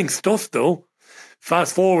compelling stuff though.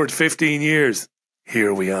 Fast forward 15 years.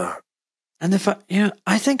 Here we are. And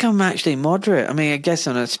I think I'm actually moderate. I mean, I guess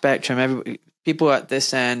on a spectrum, people at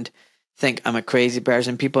this end think I'm a crazy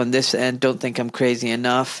person. People on this end don't think I'm crazy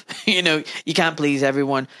enough. You can't please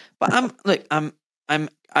everyone. But I'm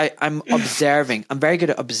observing. I'm very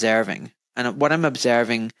good at observing. And what I'm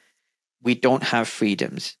observing, we don't have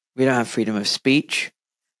freedoms. We don't have freedom of speech.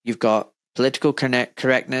 You've got political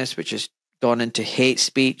correctness, which has gone into hate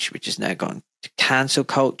speech, which has now gone to cancel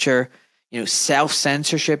culture.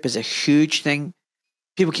 Self-censorship is a huge thing.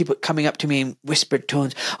 People keep coming up to me in whispered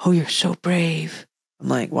tones. Oh, you're so brave. I'm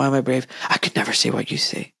like, why am I brave? I could never say what you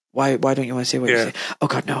say. Why don't you want to say what you say? Oh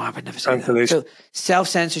God, no, I would never say that. So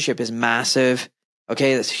self-censorship is massive.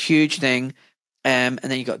 Okay, that's a huge thing. And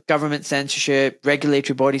then you got government censorship,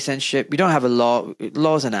 regulatory body censorship. We don't have a law.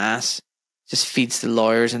 Law's an ass. It just feeds the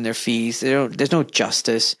lawyers and their fees. There's no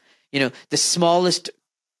justice. The smallest,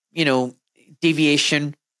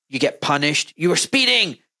 deviation, you get punished. You were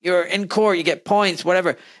speeding. You're in court. You get points,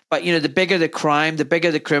 whatever. But, the bigger the crime, the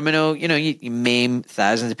bigger the criminal, you maim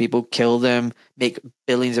thousands of people, kill them, make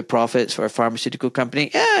billions of profits for a pharmaceutical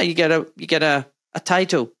company. Yeah, you get a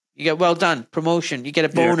title. You get well done, promotion, you get a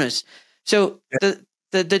bonus. So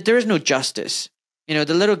there is no justice. The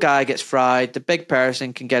little guy gets fried, the big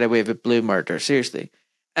person can get away with blue murder, seriously.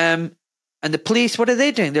 And the police, what are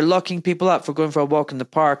they doing? They're locking people up for going for a walk in the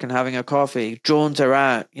park and having a coffee. Drones are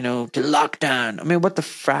out, to lockdown. I mean, what the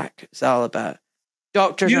frack is that all about?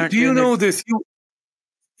 Doctors aren't. Do you know this?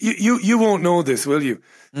 You won't know this, will you?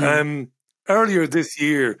 Earlier this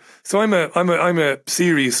year, so I'm a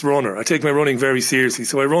serious runner. I take my running very seriously.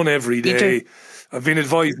 So I run every day. I've been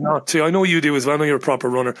advised not to. I know you do as well. I know you're a proper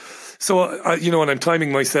runner. So and I'm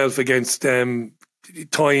timing myself against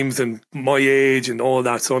times and my age and all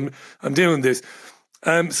that. So I'm doing this.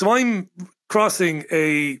 So I'm crossing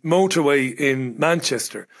a motorway in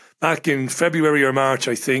Manchester back in February or March,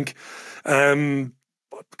 I think.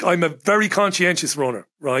 I'm a very conscientious runner,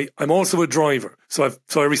 right? I'm also a driver, so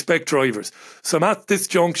I respect drivers. So I'm at this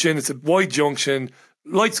junction. It's a wide junction.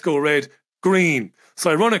 Lights go red, green. So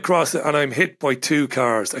I run across it and I'm hit by 2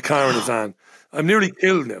 cars, a car and a van. I'm nearly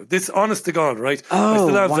killed now. This, honest to God, right? Oh, I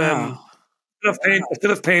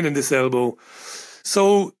still have pain in this elbow.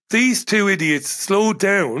 So these 2 idiots slowed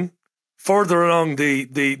down further along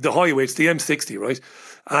the highway. It's the M60, right?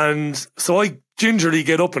 And so I gingerly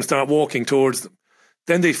get up and start walking towards them.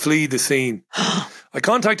 Then they flee the scene. I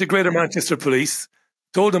contacted Greater Manchester Police,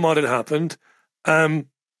 told them what had happened,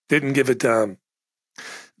 didn't give a damn.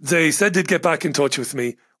 They said they'd get back in touch with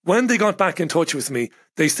me. when they got back in touch with me,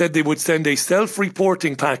 they said they would send a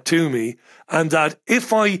self-reporting pack to me, and that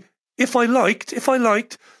if I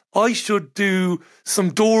liked, I should do some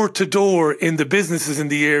door-to-door in the businesses in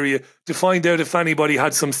the area to find out if anybody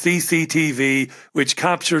had some CCTV which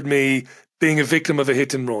captured me being a victim of a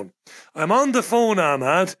hit and run. I'm on the phone,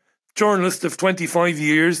 Ahmad, journalist of 25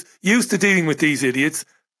 years, used to dealing with these idiots.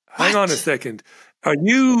 Hang on a second. Are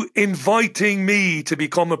you inviting me to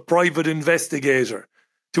become a private investigator,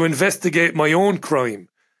 to investigate my own crime,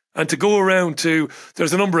 and to go around to,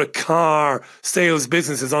 there's a number of car sales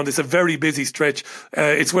businesses on this, a very busy stretch.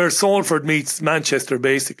 It's where Salford meets Manchester,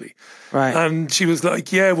 basically. Right. And she was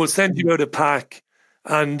like, yeah, we'll send you out a pack.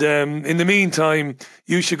 And in the meantime,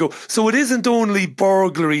 you should go. So it isn't only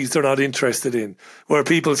burglaries they're not interested in, where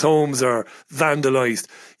people's homes are vandalised.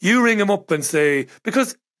 You ring them up and say,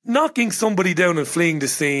 because knocking somebody down and fleeing the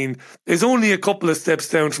scene is only a couple of steps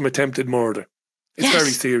down from attempted murder. It's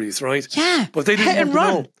very serious, right? Yeah. But they didn't hit and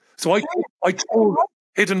run. know. So I told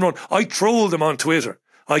hit and run. I trolled them on Twitter.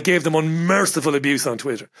 I gave them unmerciful abuse on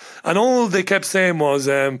Twitter. And all they kept saying was,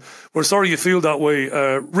 we're sorry you feel that way,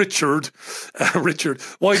 Richard,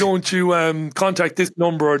 why don't you contact this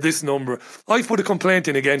number or this number? I've put a complaint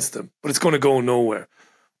in against them, but it's going to go nowhere.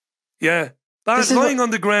 Yeah. That's lying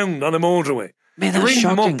on the ground on a motorway. Man, you that's ring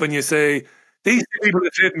them shocking. up and you say, these people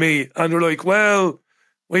have hit me. And they're like, well,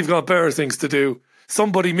 we've got better things to do.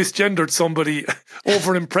 Somebody misgendered somebody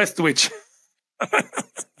over impressed which.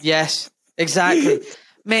 Yes, exactly.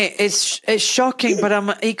 Mate, it's shocking, but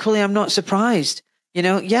I'm not surprised. You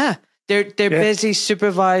know, they're busy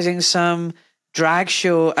supervising some drag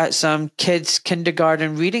show at some kids'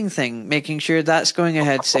 kindergarten reading thing, making sure that's going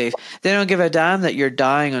ahead safe. They don't give a damn that you're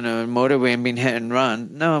dying on a motorway and being hit and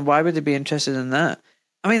run. No, why would they be interested in that?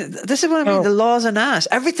 I mean, this is what I mean. The law's an ass.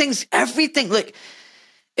 Everything. Like,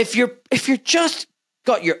 if you're just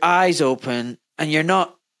got your eyes open and you're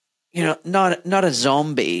not a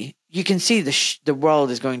zombie, you can see the world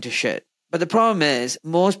is going to shit. But the problem is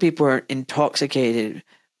most people are intoxicated.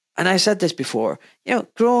 And I said this before,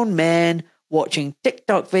 grown men watching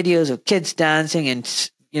TikTok videos of kids dancing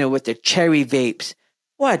and, with their cherry vapes.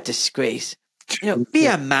 What a disgrace. Be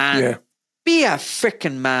a man. Yeah. Be a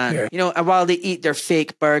freaking man. Yeah. And while they eat their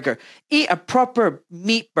fake burger, eat a proper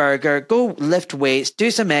meat burger, go lift weights, do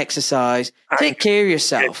some exercise, take care of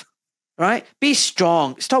yourself. Right? Be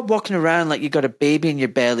strong. Stop walking around like you got a baby in your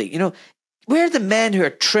belly. We're the men who are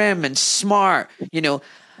trim and smart,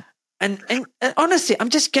 And honestly, I'm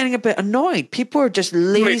just getting a bit annoyed. People are just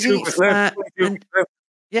lazy, fat,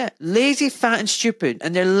 and stupid.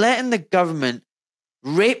 And they're letting the government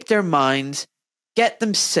rape their minds, get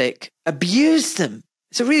them sick, abuse them.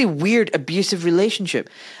 It's a really weird, abusive relationship.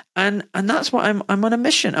 And that's what I'm on a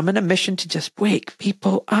mission. I'm on a mission to just wake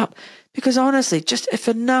people up. Because honestly, just if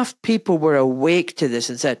enough people were awake to this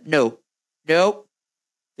and said, no, the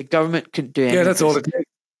government couldn't do anything. Yeah, that's all it takes.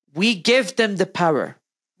 We give them the power.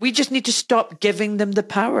 We just need to stop giving them the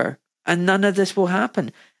power. And none of this will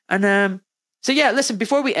happen. And listen,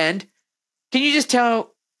 before we end, can you just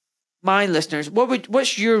tell my listeners,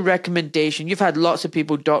 what's your recommendation? You've had lots of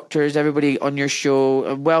people, doctors, everybody on your show,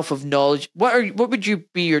 a wealth of knowledge. What would you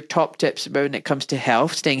be your top tips about when it comes to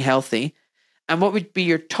health, staying healthy? And what would be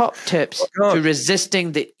your top tips to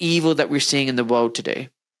resisting the evil that we're seeing in the world today?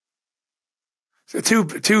 So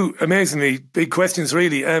two amazingly big questions,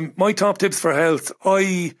 really. My top tips for health,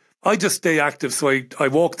 I just stay active. So I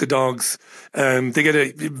walk the dogs. They get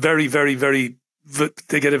a very, very, very,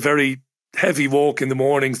 heavy walk in the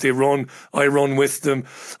mornings. They run. I run with them.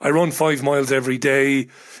 I run 5 miles every day.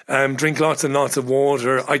 Drink lots and lots of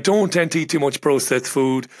water. I don't tend to eat too much processed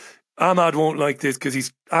food. Ahmad won't like this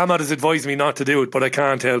because Ahmad has advised me not to do it, but I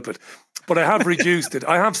can't help it. But I have reduced it.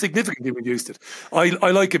 I have significantly reduced it. I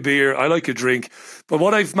like a beer. I like a drink. But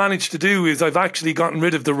what I've managed to do is I've actually gotten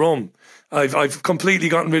rid of the rum. I've completely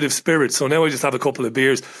gotten rid of spirits. So now I just have a couple of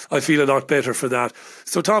beers. I feel a lot better for that.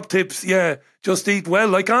 So top tips, just eat well.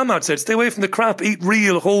 Like Ahmad said, stay away from the crap. Eat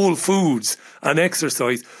real whole foods and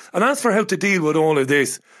exercise. And as for how to deal with all of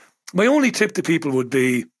this, my only tip to people would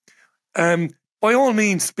be, by all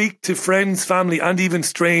means, speak to friends, family, and even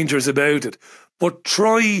strangers about it. But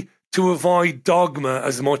try to avoid dogma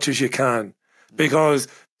as much as you can. Because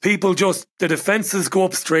people the defences go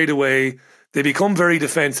up straight away. They become very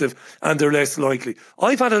defensive and they're less likely.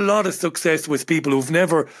 I've had a lot of success with people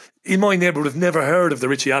in my neighbourhood, have never heard of the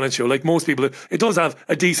Richie Allen Show. Like most people, it does have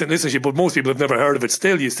a decent listenership, but most people have never heard of it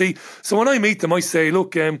still, you see. So when I meet them, I say,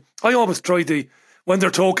 look, I always try to when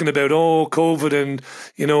they're talking about, COVID and,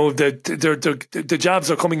 the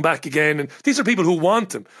jabs are coming back again. And these are people who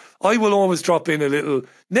want them. I will always drop in a little,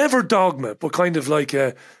 never dogma, but kind of like,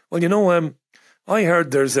 I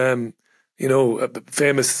heard there's, a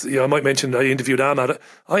famous, I might mention, I interviewed Ahmad.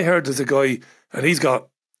 I heard there's a guy and he's got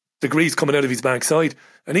degrees coming out of his backside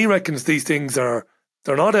and he reckons these things they're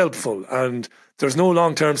not helpful and there's no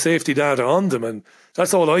long-term safety data on them. And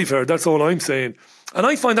that's all I've heard. That's all I'm saying. And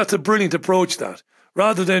I find that's a brilliant approach, that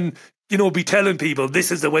rather than, be telling people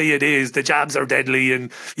this is the way it is, the jabs are deadly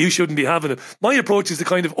and you shouldn't be having them. My approach is to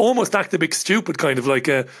kind of almost act a bit stupid, kind of like,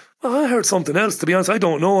 I heard something else, to be honest. I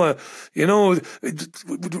don't know.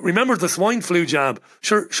 Remember the swine flu jab?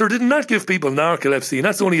 Sure, didn't that give people narcolepsy? And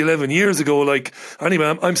that's only 11 years ago. Like,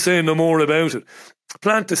 anyway, I'm saying no more about it.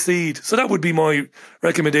 Plant the seed. So that would be my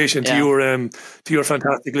recommendation to your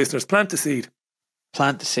fantastic listeners. Plant the seed.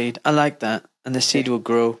 Plant the seed. I like that. And the seed will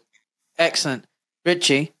grow. Excellent.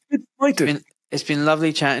 Richie, it's been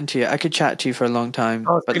lovely chatting to you. I could chat to you for a long time.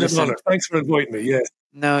 Oh, it's been an honor. Thanks for inviting me. Yeah.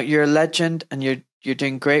 No, you're a legend and you're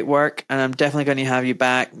doing great work, and I'm definitely going to have you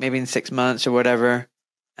back maybe in 6 months or whatever.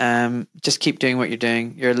 Just keep doing what you're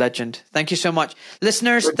doing. You're a legend. Thank you so much.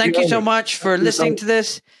 Listeners, thank you so much for listening to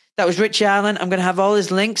this. That was Richie Allen. I'm going to have all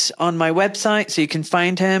his links on my website so you can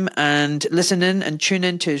find him and listen in and tune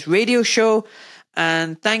in to his radio show.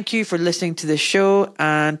 And thank you for listening to this show.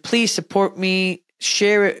 And please support me.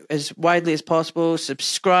 Share it as widely as possible.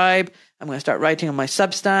 Subscribe. I'm going to start writing on my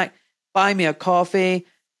Substack. Buy me a coffee.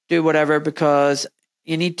 Do whatever, because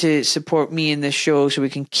you need to support me in this show so we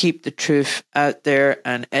can keep the truth out there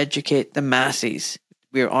and educate the masses.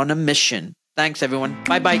 We're on a mission. Thanks, everyone.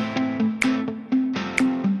 Bye-bye.